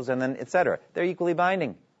credentials, and then etc. They're equally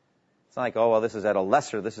binding. It's not like, oh, well, this is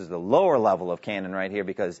the lower level of canon right here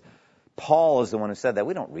because Paul is the one who said that.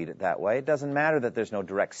 We don't read it that way. It doesn't matter that there's no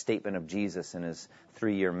direct statement of Jesus in his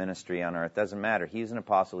 3-year ministry on earth. It doesn't matter. He's an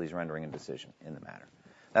apostle. He's rendering a decision in the matter.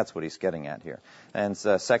 That's what he's getting at here. And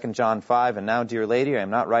 2 John 5, and now, dear lady, I am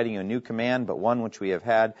not writing you a new command, but one which we have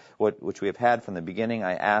had from the beginning.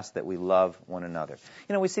 I ask that we love one another.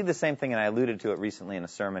 We see the same thing, and I alluded to it recently in a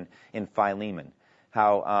sermon in Philemon,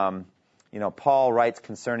 how, Paul writes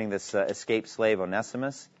concerning this escaped slave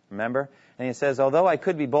Onesimus, remember? And he says, although I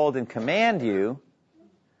could be bold and command you,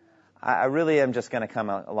 I really am just going to come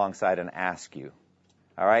alongside and ask you.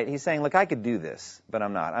 All right? He's saying, look, I could do this, but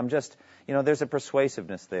I'm not. I'm just, there's a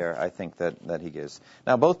persuasiveness there, I think, that he gives.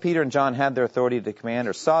 Now, both Peter and John had their authority to command,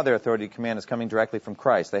 or saw their authority to command as coming directly from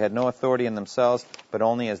Christ. They had no authority in themselves, but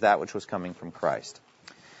only as that which was coming from Christ.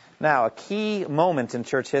 Now, a key moment in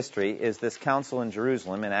church history is this council in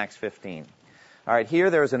Jerusalem in Acts 15. All right,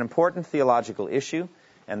 here there is an important theological issue,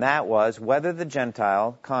 and that was whether the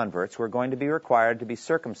Gentile converts were going to be required to be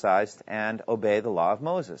circumcised and obey the law of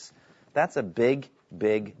Moses. That's a big,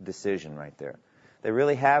 big decision right there. They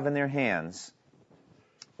really have in their hands,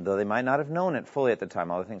 though they might not have known it fully at the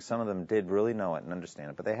time, although I think some of them did really know it and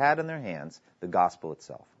understand it, but they had in their hands the gospel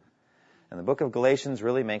itself. And the book of Galatians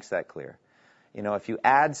really makes that clear. If you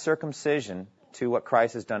add circumcision to what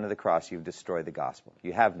Christ has done to the cross, you've destroyed the gospel.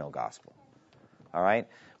 You have no gospel. All right?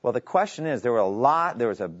 Well, the question is, there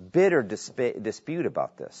was a bitter dispute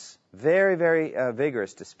about this. Very, very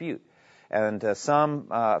vigorous dispute. And some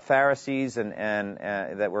Pharisees and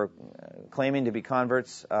that were claiming to be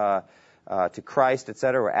converts to Christ,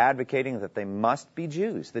 etc., were advocating that they must be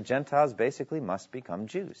Jews. The Gentiles basically must become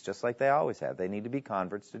Jews, just like they always have. They need to be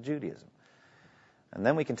converts to Judaism. And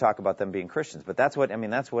then we can talk about them being Christians. But that's what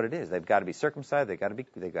it is. They've got to be circumcised. They've got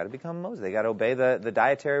to become Moses. They've got to obey the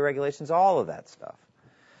dietary regulations, all of that stuff.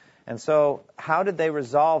 And so how did they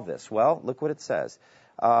resolve this? Well, look what it says.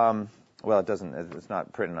 It's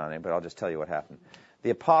not printed on it, but I'll just tell you what happened.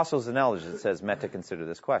 The apostles and elders, it says, met to consider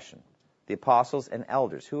this question. The apostles and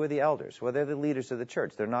elders. Who are the elders? Well, they're the leaders of the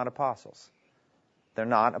church. They're not apostles. They're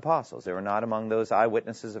not apostles. They were not among those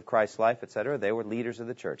eyewitnesses of Christ's life, etc. They were leaders of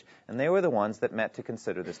the church. And they were the ones that met to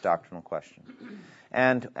consider this doctrinal question.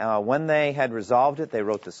 And when they had resolved it, they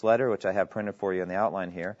wrote this letter, which I have printed for you in the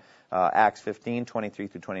outline here. Acts 15, 23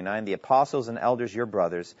 through 29. The apostles and elders, your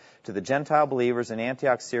brothers, to the Gentile believers in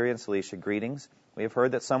Antioch, Syria, and Cilicia, greetings. We have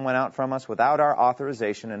heard that some went out from us without our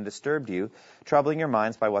authorization and disturbed you, troubling your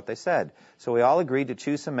minds by what they said. So we all agreed to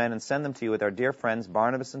choose some men and send them to you with our dear friends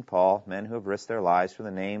Barnabas and Paul, men who have risked their lives for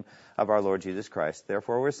the name of our Lord Jesus Christ.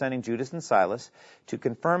 Therefore we're sending Judas and Silas to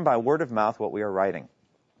confirm by word of mouth what we are writing.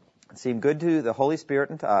 It seemed good to the Holy Spirit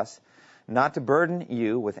and to us not to burden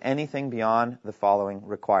you with anything beyond the following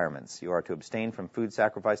requirements. You are to abstain from food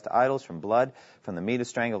sacrificed to idols, from blood, from the meat of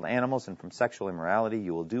strangled animals, and from sexual immorality.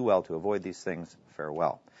 You will do well to avoid these things.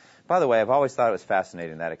 Farewell. By the way, I've always thought it was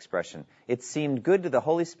fascinating, that expression. It seemed good to the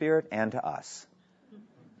Holy Spirit and to us.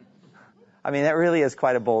 I mean, that really is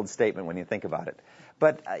quite a bold statement when you think about it.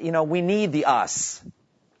 But, we need the us,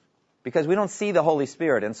 because we don't see the Holy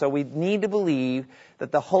Spirit. And so we need to believe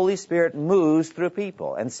that the Holy Spirit moves through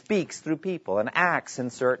people and speaks through people and acts in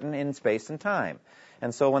space and time.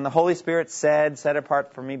 And so when the Holy Spirit said, set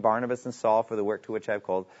apart for me Barnabas and Saul for the work to which I've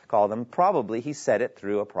called them, probably he said it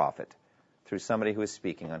through a prophet, through somebody who is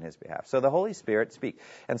speaking on his behalf. So the Holy Spirit speaks.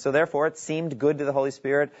 And so therefore it seemed good to the Holy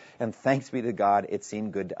Spirit, and thanks be to God, it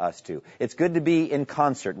seemed good to us too. It's good to be in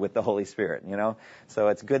concert with the Holy Spirit, So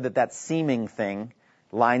it's good that seeming thing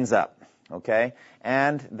lines up, okay?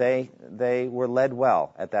 And they were led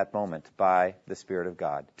well at that moment by the Spirit of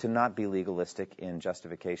God to not be legalistic in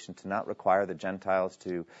justification, to not require the Gentiles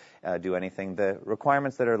to do anything. The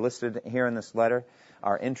requirements that are listed here in this letter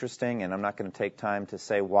are interesting, and I'm not going to take time to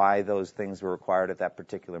say why those things were required at that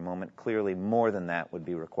particular moment. Clearly, more than that would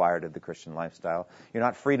be required of the Christian lifestyle. You're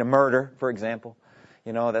not free to murder, for example.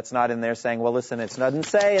 That's not in there saying, well, listen, it doesn't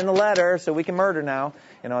say in the letter, so we can murder now.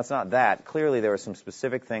 It's not that. Clearly, there are some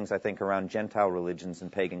specific things, I think, around Gentile religions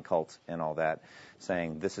and pagan cults and all that,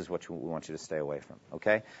 saying this is what we want you to stay away from,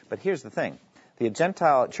 okay? But here's the thing. The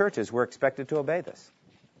Gentile churches were expected to obey this.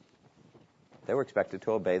 They were expected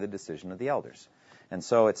to obey the decision of the elders. And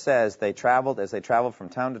so it says, as they traveled from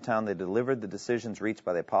town to town, they delivered the decisions reached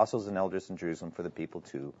by the apostles and elders in Jerusalem for the people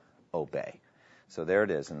to obey. So there it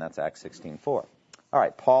is, and that's Acts 16:4. All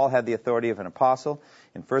right, Paul had the authority of an apostle.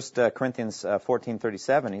 In 1 Corinthians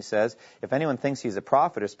 14:37, he says, if anyone thinks he's a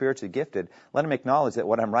prophet or spiritually gifted, let him acknowledge that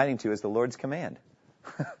what I'm writing to is the Lord's command.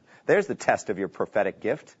 There's the test of your prophetic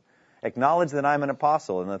gift. Acknowledge that I'm an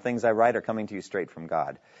apostle and the things I write are coming to you straight from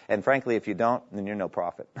God. And frankly, if you don't, then you're no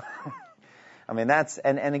prophet. I mean,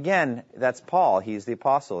 again, that's Paul. He's the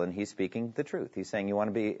apostle, and he's speaking the truth. He's saying, you want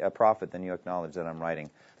to be a prophet, then you acknowledge that I'm writing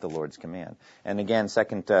the Lord's command. And again,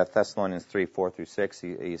 2 Thessalonians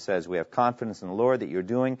 3:4-6, he says, we have confidence in the Lord that you're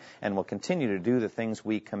doing and will continue to do the things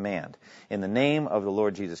we command. In the name of the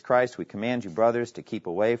Lord Jesus Christ, we command you, brothers, to keep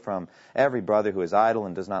away from every brother who is idle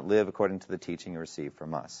and does not live according to the teaching you received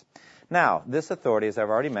from us. Now, this authority, as I've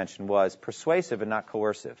already mentioned, was persuasive and not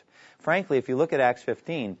coercive. Frankly, if you look at Acts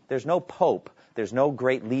 15, there's no pope, there's no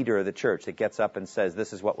great leader of the church that gets up and says,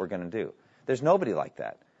 this is what we're going to do. There's nobody like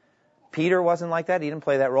that. Peter wasn't like that. He didn't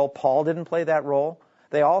play that role. Paul didn't play that role.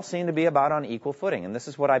 they all seem to be about on equal footing. And this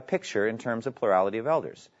is what I picture in terms of plurality of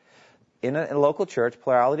elders. In a local church,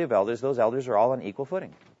 plurality of elders, those elders are all on equal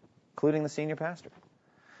footing, including the senior pastor.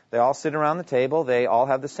 They all sit around the table. They all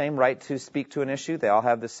have the same right to speak to an issue. They all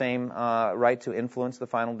have the same right to influence the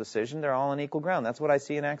final decision. They're all on equal ground. That's what I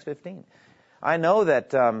see in Acts 15. I know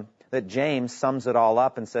that James sums it all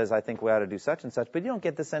up and says, I think we ought to do such and such, but you don't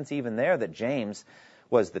get the sense even there that James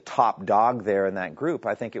was the top dog there in that group.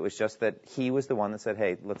 I think it was just that he was the one that said,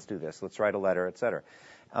 hey, let's do this. Let's write a letter, etc.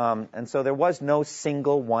 And so there was no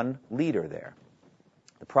single one leader there.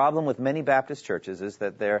 The problem with many Baptist churches is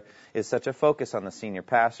that there is such a focus on the senior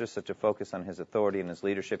pastor, such a focus on his authority and his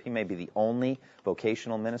leadership. He may be the only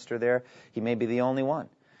vocational minister there. He may be the only one.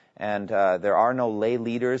 And there are no lay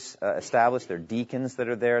leaders established. There are deacons that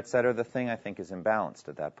are there, et cetera. The thing, I think, is imbalanced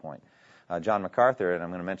at that point. John MacArthur, and I'm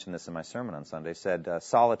going to mention this in my sermon on Sunday, said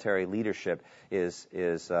solitary leadership is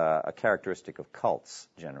a characteristic of cults,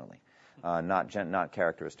 generally. Not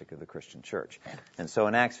characteristic of the Christian church. And so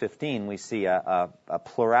in Acts 15, we see a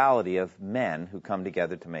plurality of men who come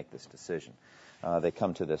together to make this decision. They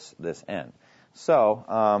come to this end.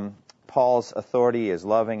 So Paul's authority is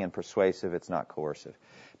loving and persuasive. It's not coercive.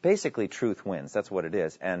 Basically, truth wins. That's what it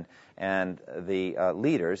is. And the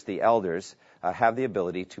leaders, the elders, have the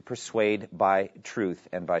ability to persuade by truth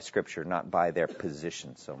and by Scripture, not by their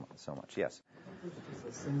position so much. Yes?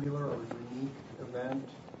 It's a singular or unique event,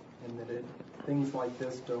 and that things like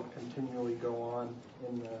this don't continually go on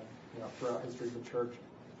in throughout history of the church,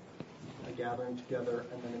 a gathering together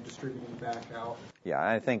and then a distributing back out. Yeah,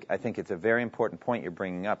 I think it's a very important point you're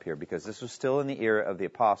bringing up here, because this was still in the era of the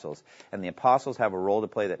apostles, and the apostles have a role to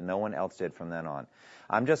play that no one else did from then on.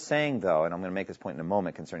 I'm just saying, though, and I'm going to make this point in a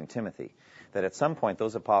moment concerning Timothy, that at some point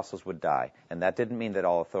those apostles would die, and that didn't mean that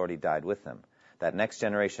all authority died with them. That next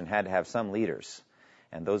generation had to have some leaders.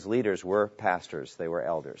 And those leaders were pastors. They were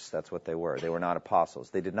elders. That's what they were. They were not apostles.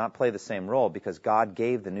 They did not play the same role because God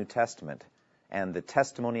gave the New Testament and the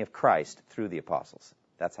testimony of Christ through the apostles.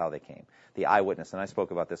 That's how they came. The eyewitness, and I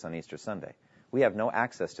spoke about this on Easter Sunday. We have no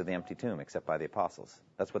access to the empty tomb except by the apostles.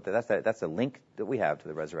 That's the link that we have to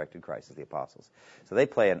the resurrected Christ, is the apostles. So they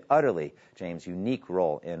play an utterly, James, unique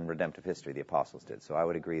role in redemptive history. The apostles did. So I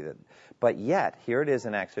would agree that. But yet, here it is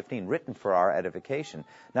in Acts 15, written for our edification,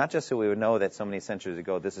 not just so we would know that so many centuries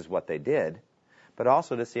ago this is what they did, but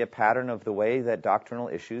also to see a pattern of the way that doctrinal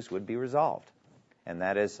issues would be resolved. And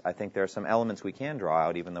that is, I think there are some elements we can draw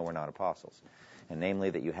out even though we're not apostles. And namely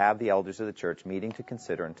that you have the elders of the church meeting to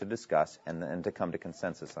consider and to discuss and to come to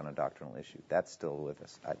consensus on a doctrinal issue. That's still with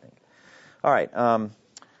us, I think. All right.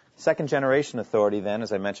 Second generation authority then,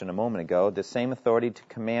 as I mentioned a moment ago, the same authority to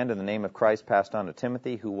command in the name of Christ passed on to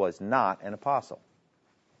Timothy, who was not an apostle.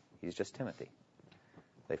 He's just Timothy.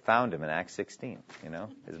 They found him in Acts 16,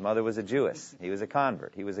 His mother was a Jewess. He was a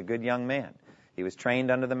convert. He was a good young man. He was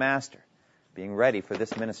trained under the master, being ready for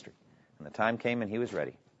this ministry. And the time came and he was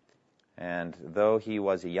ready. And though he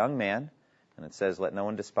was a young man, and it says, let no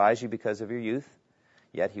one despise you because of your youth,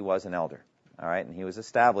 yet he was an elder. All right, and he was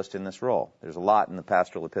established in this role. There's a lot in the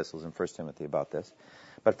pastoral epistles in 1 Timothy about this.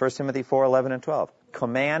 But 1 Timothy 4, 11 and 12,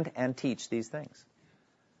 command and teach these things.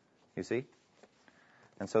 You see?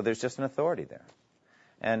 And so there's just an authority there.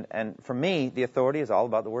 And for me, the authority is all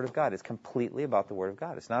about the Word of God. It's completely about the Word of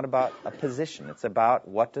God. It's not about a position. It's about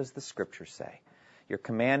what does the Scripture say. You're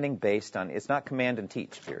commanding based on, it's not command and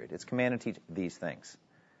teach, period. It's command and teach these things.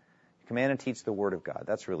 Command and teach the Word of God.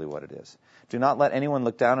 That's really what it is. Do not let anyone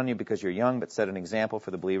look down on you because you're young, but set an example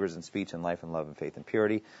for the believers in speech and life and love and faith and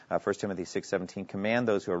purity. 1 Timothy 6:17, command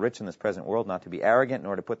those who are rich in this present world not to be arrogant,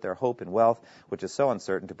 nor to put their hope in wealth, which is so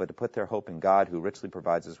uncertain, but to put their hope in God, who richly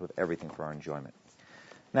provides us with everything for our enjoyment.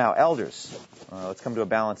 Now, elders, let's come to a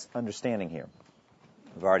balanced understanding here.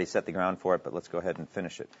 We've already set the ground for it, but let's go ahead and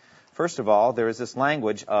finish it. First of all, there is this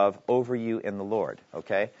language of over you in the Lord,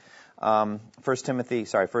 okay? 1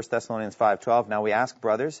 Thessalonians 5:12, now we ask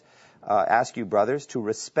you, brothers, to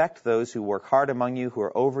respect those who work hard among you, who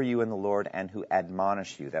are over you in the Lord, and who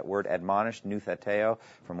admonish you. That word admonish, noutheteo,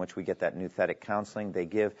 from which we get that nouthetic counseling. They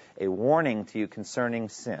give a warning to you concerning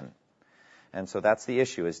sin. And so that's the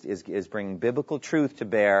issue, is bringing biblical truth to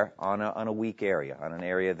bear on a weak area, on an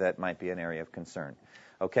area that might be an area of concern.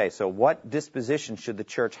 Okay, so what disposition should the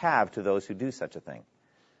church have to those who do such a thing?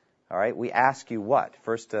 All right, we ask you what?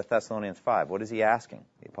 1 Thessalonians 5. What is he asking,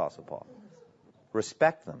 the Apostle Paul?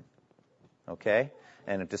 Respect them. Okay?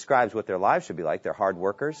 And it describes what their lives should be like. They're hard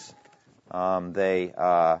workers. They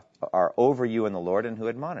are over you in the Lord and who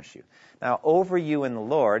admonish you. Now, over you in the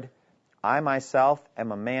Lord, I myself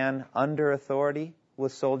am a man under authority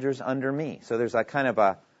with soldiers under me. So there's a kind of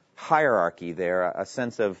a hierarchy there, a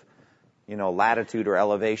sense of latitude or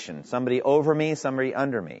elevation. Somebody over me, somebody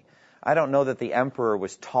under me. I don't know that the emperor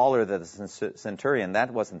was taller than the centurion.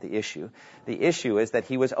 That wasn't the issue. The issue is that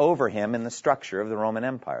he was over him in the structure of the Roman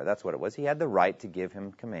Empire. That's what it was. He had the right to give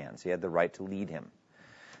him commands. He had the right to lead him.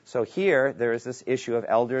 So here, there is this issue of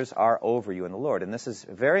elders are over you in the Lord. And this is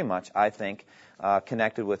very much, I think,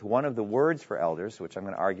 connected with one of the words for elders, which I'm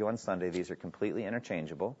going to argue on Sunday. These are completely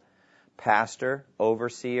interchangeable. Pastor,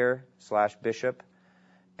 overseer / bishop,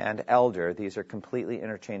 and elder. These are completely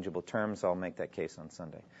interchangeable terms. I'll make that case on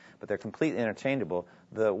Sunday. But they're completely interchangeable.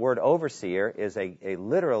 The word overseer is a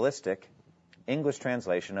literalistic English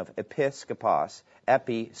translation of episkopos,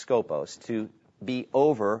 episkopos, to be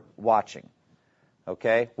over watching.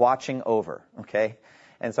 Okay? Watching over. Okay?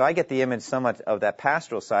 And so I get the image somewhat of that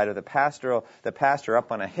pastoral side of the pastor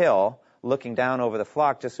up on a hill looking down over the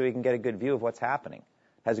flock just so he can get a good view of what's happening.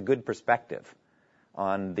 Has a good perspective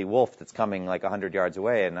on the wolf that's coming like 100 yards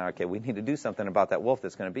away, and okay, we need to do something about that wolf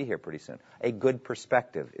that's going to be here pretty soon. A good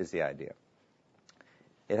perspective is the idea.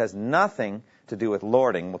 It has nothing to do with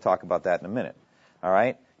lording. We'll talk about that in a minute. All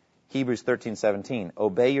right? Hebrews 13:17.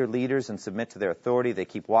 Obey your leaders and submit to their authority. They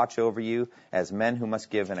keep watch over you as men who must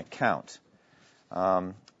give an account.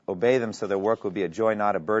 Obey them so their work will be a joy,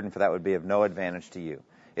 not a burden, for that would be of no advantage to you.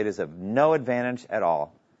 It is of no advantage at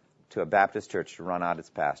all to a Baptist church to run out its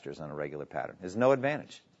pastors on a regular pattern. There's no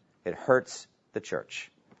advantage. It hurts the church.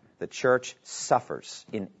 The church suffers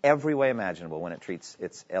in every way imaginable when it treats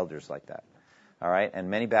its elders like that. All right? And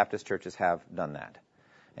many Baptist churches have done that.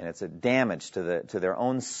 And it's a damage to their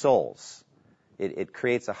own souls. It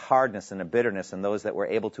creates a hardness and a bitterness in those that were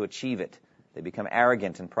able to achieve it. They become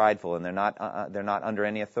arrogant and prideful, and they're not under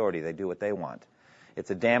any authority. They do what they want. It's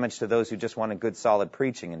a damage to those who just wanted good, solid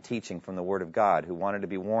preaching and teaching from the Word of God, who wanted to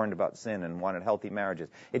be warned about sin and wanted healthy marriages.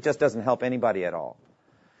 It just doesn't help anybody at all.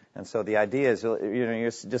 And so the idea is, you're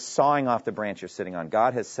just sawing off the branch you're sitting on.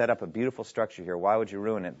 God has set up a beautiful structure here. Why would you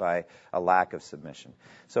ruin it by a lack of submission?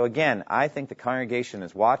 So again, I think the congregation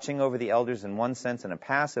is watching over the elders in one sense in a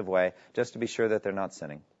passive way, just to be sure that they're not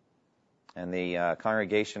sinning. And the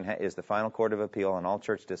congregation is the final court of appeal in all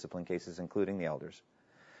church discipline cases, including the elders.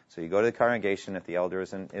 So you go to the congregation if the elder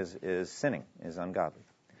is sinning, is ungodly.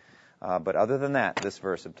 But other than that, this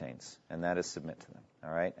verse obtains, and that is submit to them.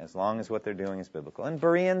 All right? As long as what they're doing is biblical. And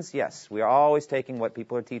Bereans, yes, we are always taking what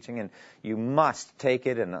people are teaching, and you must take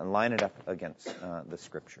it and line it up against the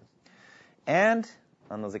Scripture. And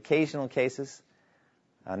on those occasional cases,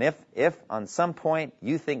 and if on some point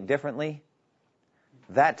you think differently,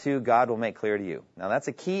 that too God will make clear to you. Now that's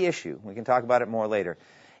a key issue. We can talk about it more later.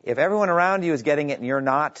 If everyone around you is getting it and you're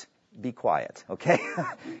not, be quiet, okay?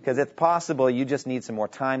 Because it's possible you just need some more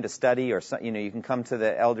time to study, or you can come to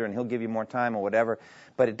the elder and he'll give you more time or whatever.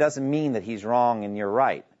 But it doesn't mean that he's wrong and you're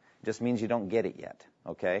right. It just means you don't get it yet,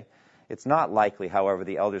 okay? It's not likely, however,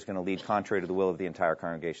 the elder's going to lead contrary to the will of the entire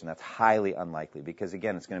congregation. That's highly unlikely because,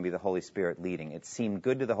 again, it's going to be the Holy Spirit leading. It seemed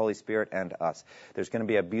good to the Holy Spirit and to us. There's going to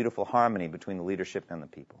be a beautiful harmony between the leadership and the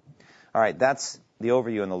people. All right, that's the over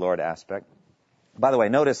you in the Lord aspect. By the way,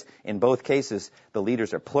 notice in both cases, the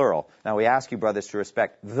leaders are plural. Now, we ask you, brothers, to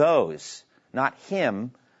respect those, not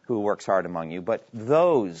him who works hard among you, but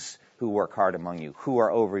those who work hard among you, who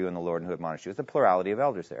are over you in the Lord and who admonish you. It's a plurality of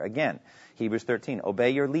elders there. Again, Hebrews 13, obey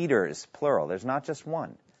your leaders, plural. There's not just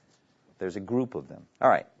one. There's a group of them. All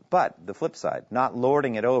right, but the flip side, not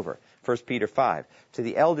lording it over. 1 Peter 5, to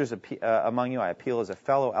the elders among you I appeal as a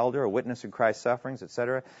fellow elder, a witness of Christ's sufferings,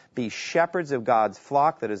 etc. Be shepherds of God's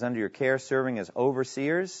flock that is under your care, serving as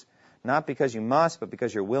overseers, not because you must, but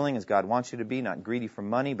because you're willing as God wants you to be, not greedy for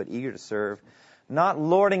money, but eager to serve, not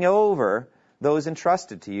lording over those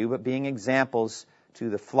entrusted to you, but being examples to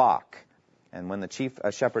the flock. And when the chief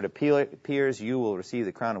shepherd appears, you will receive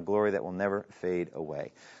the crown of glory that will never fade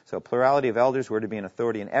away. So plurality of elders were to be an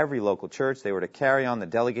authority in every local church. They were to carry on the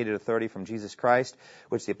delegated authority from Jesus Christ,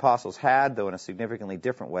 which the apostles had, though in a significantly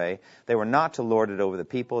different way. They were not to lord it over the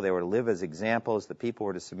people. They were to live as examples. The people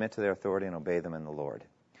were to submit to their authority and obey them in the Lord.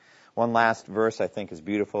 One last verse I think is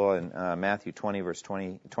beautiful in Matthew 20, verse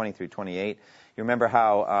 20 through 28. You remember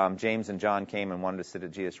how James and John came and wanted to sit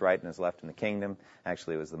at Jesus' right and his left in the kingdom?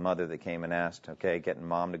 Actually, it was the mother that came and asked, okay, getting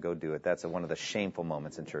mom to go do it. That's one of the shameful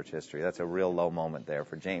moments in church history. That's a real low moment there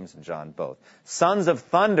for James and John both. Sons of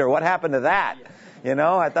thunder, what happened to that? You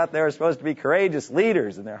know, I thought they were supposed to be courageous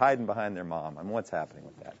leaders, and they're hiding behind their mom. I mean, what's happening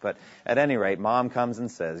with that? But at any rate, mom comes and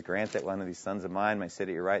says, grant that one of these sons of mine may sit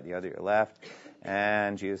at your right, the other at your left.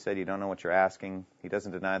 And Jesus said, you don't know what you're asking. He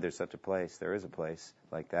doesn't deny there's such a place. There is a place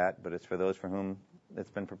like that, but it's for those for whom it's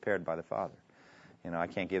been prepared by the Father. You know, I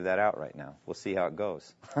can't give that out right now. We'll see how it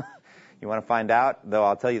goes. You want to find out? Though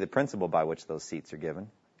I'll tell you the principle by which those seats are given.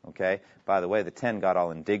 Okay? By the way, the 10 got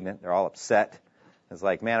all indignant. They're all upset. It's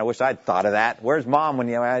like, man, I wish I'd thought of that. Where's Mom?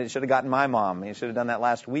 I should have gotten my mom. You should have done that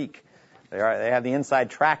last week. They have the inside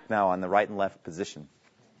track now on the right and left position.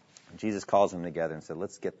 And Jesus calls them together and said,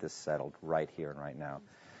 let's get this settled right here and right now.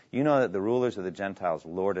 You know that the rulers of the Gentiles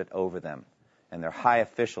lord it over them, and their high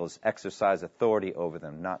officials exercise authority over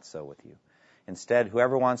them. Not so with you. Instead,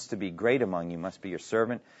 whoever wants to be great among you must be your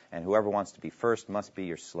servant, and whoever wants to be first must be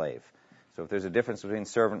your slave. So if there's a difference between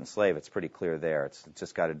servant and slave, it's pretty clear there. It's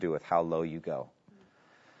just got to do with how low you go.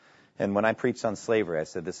 And when I preached on slavery, I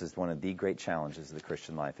said this is one of the great challenges of the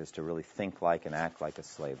Christian life, is to really think like and act like a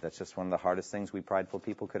slave. That's just one of the hardest things we prideful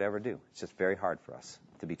people could ever do. It's just very hard for us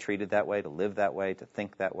to be treated that way, to live that way, to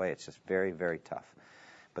think that way. It's just very, very tough.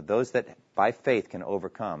 But those that by faith can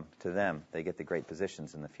overcome, to them, they get the great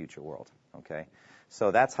positions in the future world. Okay? So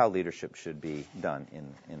that's how leadership should be done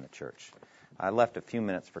in the church. I left a few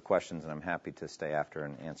minutes for questions, and I'm happy to stay after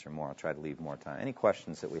and answer more. I'll try to leave more time. Any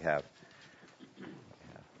questions that we have?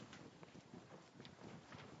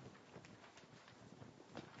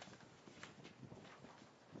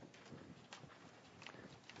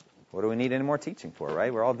 What do we need any more teaching for,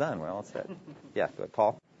 right? We're all done. We're all set. Yeah, go ahead,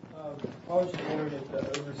 Paul. I was just wondering if the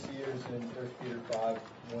overseers in 1 Peter 5,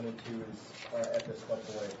 1 and 2 is episcopal,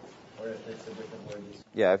 or if it's a different word.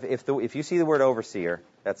 Yeah, if you see the word overseer,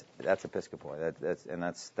 that's episcopal.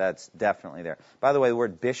 That's definitely there. By the way, the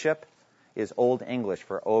word bishop is Old English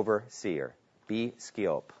for overseer.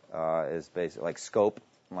 Biskop is basically like scope,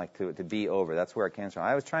 like to be over. That's where it came from.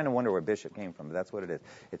 I was trying to wonder where bishop came from, but that's what it is.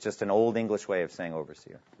 It's just an Old English way of saying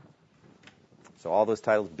overseer. So all those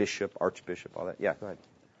titles, bishop, archbishop, all that. Yeah, go ahead.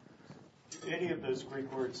 Do any of those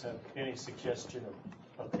Greek words have any suggestion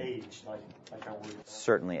of age, like our word?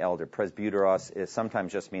 Certainly elder. Presbyteros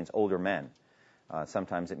sometimes just means older men.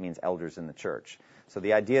 Sometimes it means elders in the church. So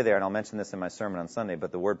the idea there, and I'll mention this in my sermon on Sunday,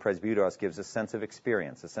 but the word presbyteros gives a sense of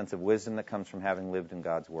experience, a sense of wisdom that comes from having lived in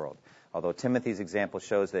God's world. Although Timothy's example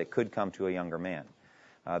shows that it could come to a younger man.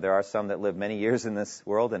 There are some that live many years in this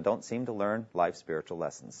world and don't seem to learn life spiritual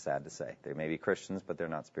lessons, sad to say. They may be Christians, but they're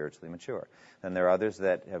not spiritually mature. Then there are others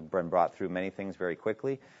that have been brought through many things very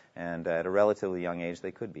quickly, and at a relatively young age,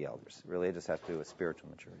 they could be elders. Really, it just has to do with spiritual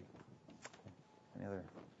maturity. Any other?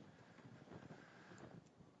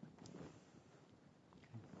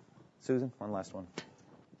 Susan, one last one.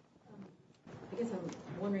 I guess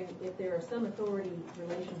I'm wondering if there are some authority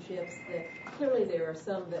relationships that clearly there are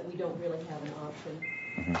some that we don't really have an option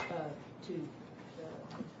to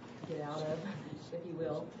get out of, if you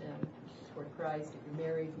will, toward Christ. If you're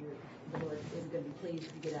married, the Lord is going to be pleased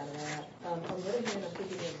if you get out of that. On the other hand, I'm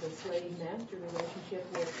thinking of the slave-master relationship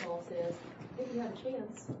where Paul says, if you have a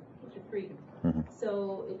chance, get your freedom.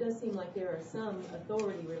 So it does seem like there are some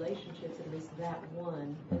authority relationships, at least that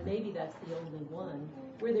one, and maybe that's the only one,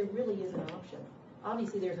 where there really is an option.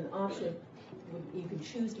 Obviously, there's an option. You can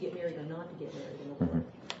choose to get married or not to get married in the Lord.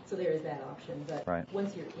 So there is that option. But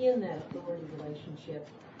once you're in that authority relationship,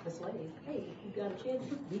 the slave, hey, if you've got a chance,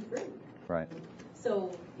 be free. Right.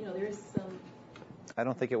 So, there is some... I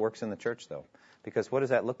don't think it works in the church, though. Because what does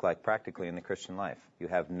that look like practically in the Christian life? You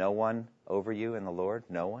have no one over you in the Lord?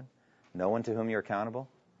 No one? No one to whom you're accountable?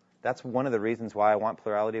 That's one of the reasons why I want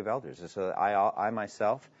plurality of elders, is so that I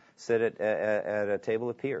myself sit at a table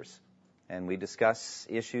of peers, and we discuss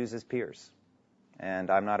issues as peers.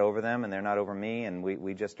 And I'm not over them, and they're not over me, and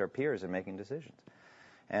we just are peers in making decisions.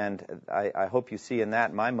 And I hope you see in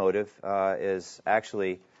that my motive is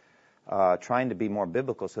actually trying to be more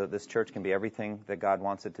biblical so that this church can be everything that God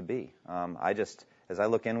wants it to be. As I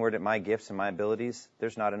look inward at my gifts and my abilities,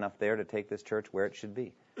 there's not enough there to take this church where it should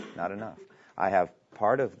be. Not enough. I have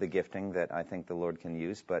part of the gifting that I think the Lord can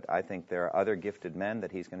use, but I think there are other gifted men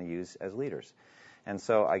that He's going to use as leaders. And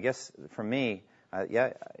so I guess for me,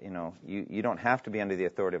 you don't have to be under the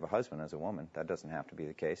authority of a husband as a woman. That doesn't have to be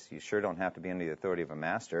the case. You sure don't have to be under the authority of a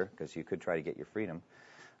master, because you could try to get your freedom.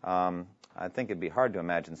 I think it'd be hard to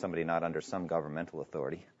imagine somebody not under some governmental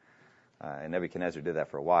authority. And Nebuchadnezzar did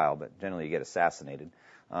that for a while, but generally you get assassinated.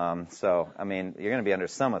 You're going to be under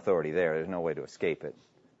some authority there. There's no way to escape it.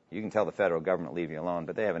 You can tell the federal government leave you alone,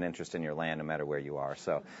 but they have an interest in your land no matter where you are.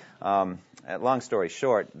 So, long story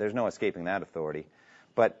short, there's no escaping that authority.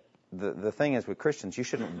 But the thing is, with Christians, you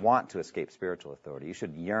shouldn't want to escape spiritual authority. You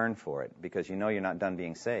should yearn for it, because you know you're not done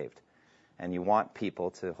being saved. And you want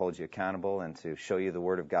people to hold you accountable and to show you the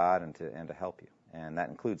Word of God and to help you. And that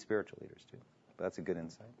includes spiritual leaders, too. But that's a good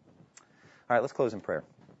insight. All right, let's close in prayer.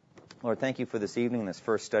 Lord, thank you for this evening, this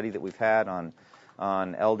first study that we've had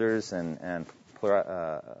on elders and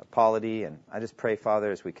polity. And I just pray,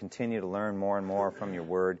 Father, as we continue to learn more and more from your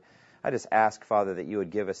Word, I just ask, Father, that you would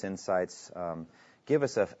give us insights give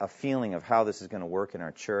us a feeling of how this is going to work in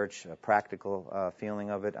our church, a practical feeling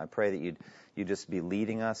of it. I pray that you'd just be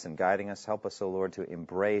leading us and guiding us. Help us, O Lord, to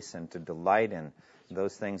embrace and to delight in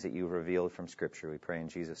those things that you've revealed from Scripture. We pray in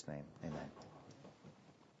Jesus' name. Amen.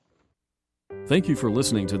 Thank you for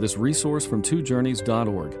listening to this resource from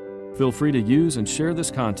twojourneys.org. Feel free to use and share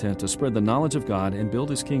this content to spread the knowledge of God and build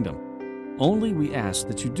His kingdom. Only we ask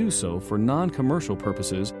that you do so for non-commercial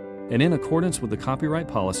purposes and in accordance with the copyright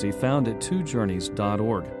policy found at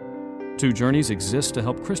twojourneys.org. Two Journeys exists to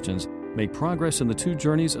help Christians make progress in the two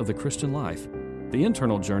journeys of the Christian life, the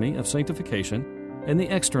internal journey of sanctification and the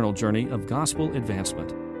external journey of gospel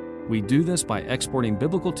advancement. We do this by exporting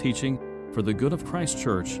biblical teaching for the good of Christ's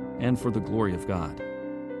church and for the glory of God.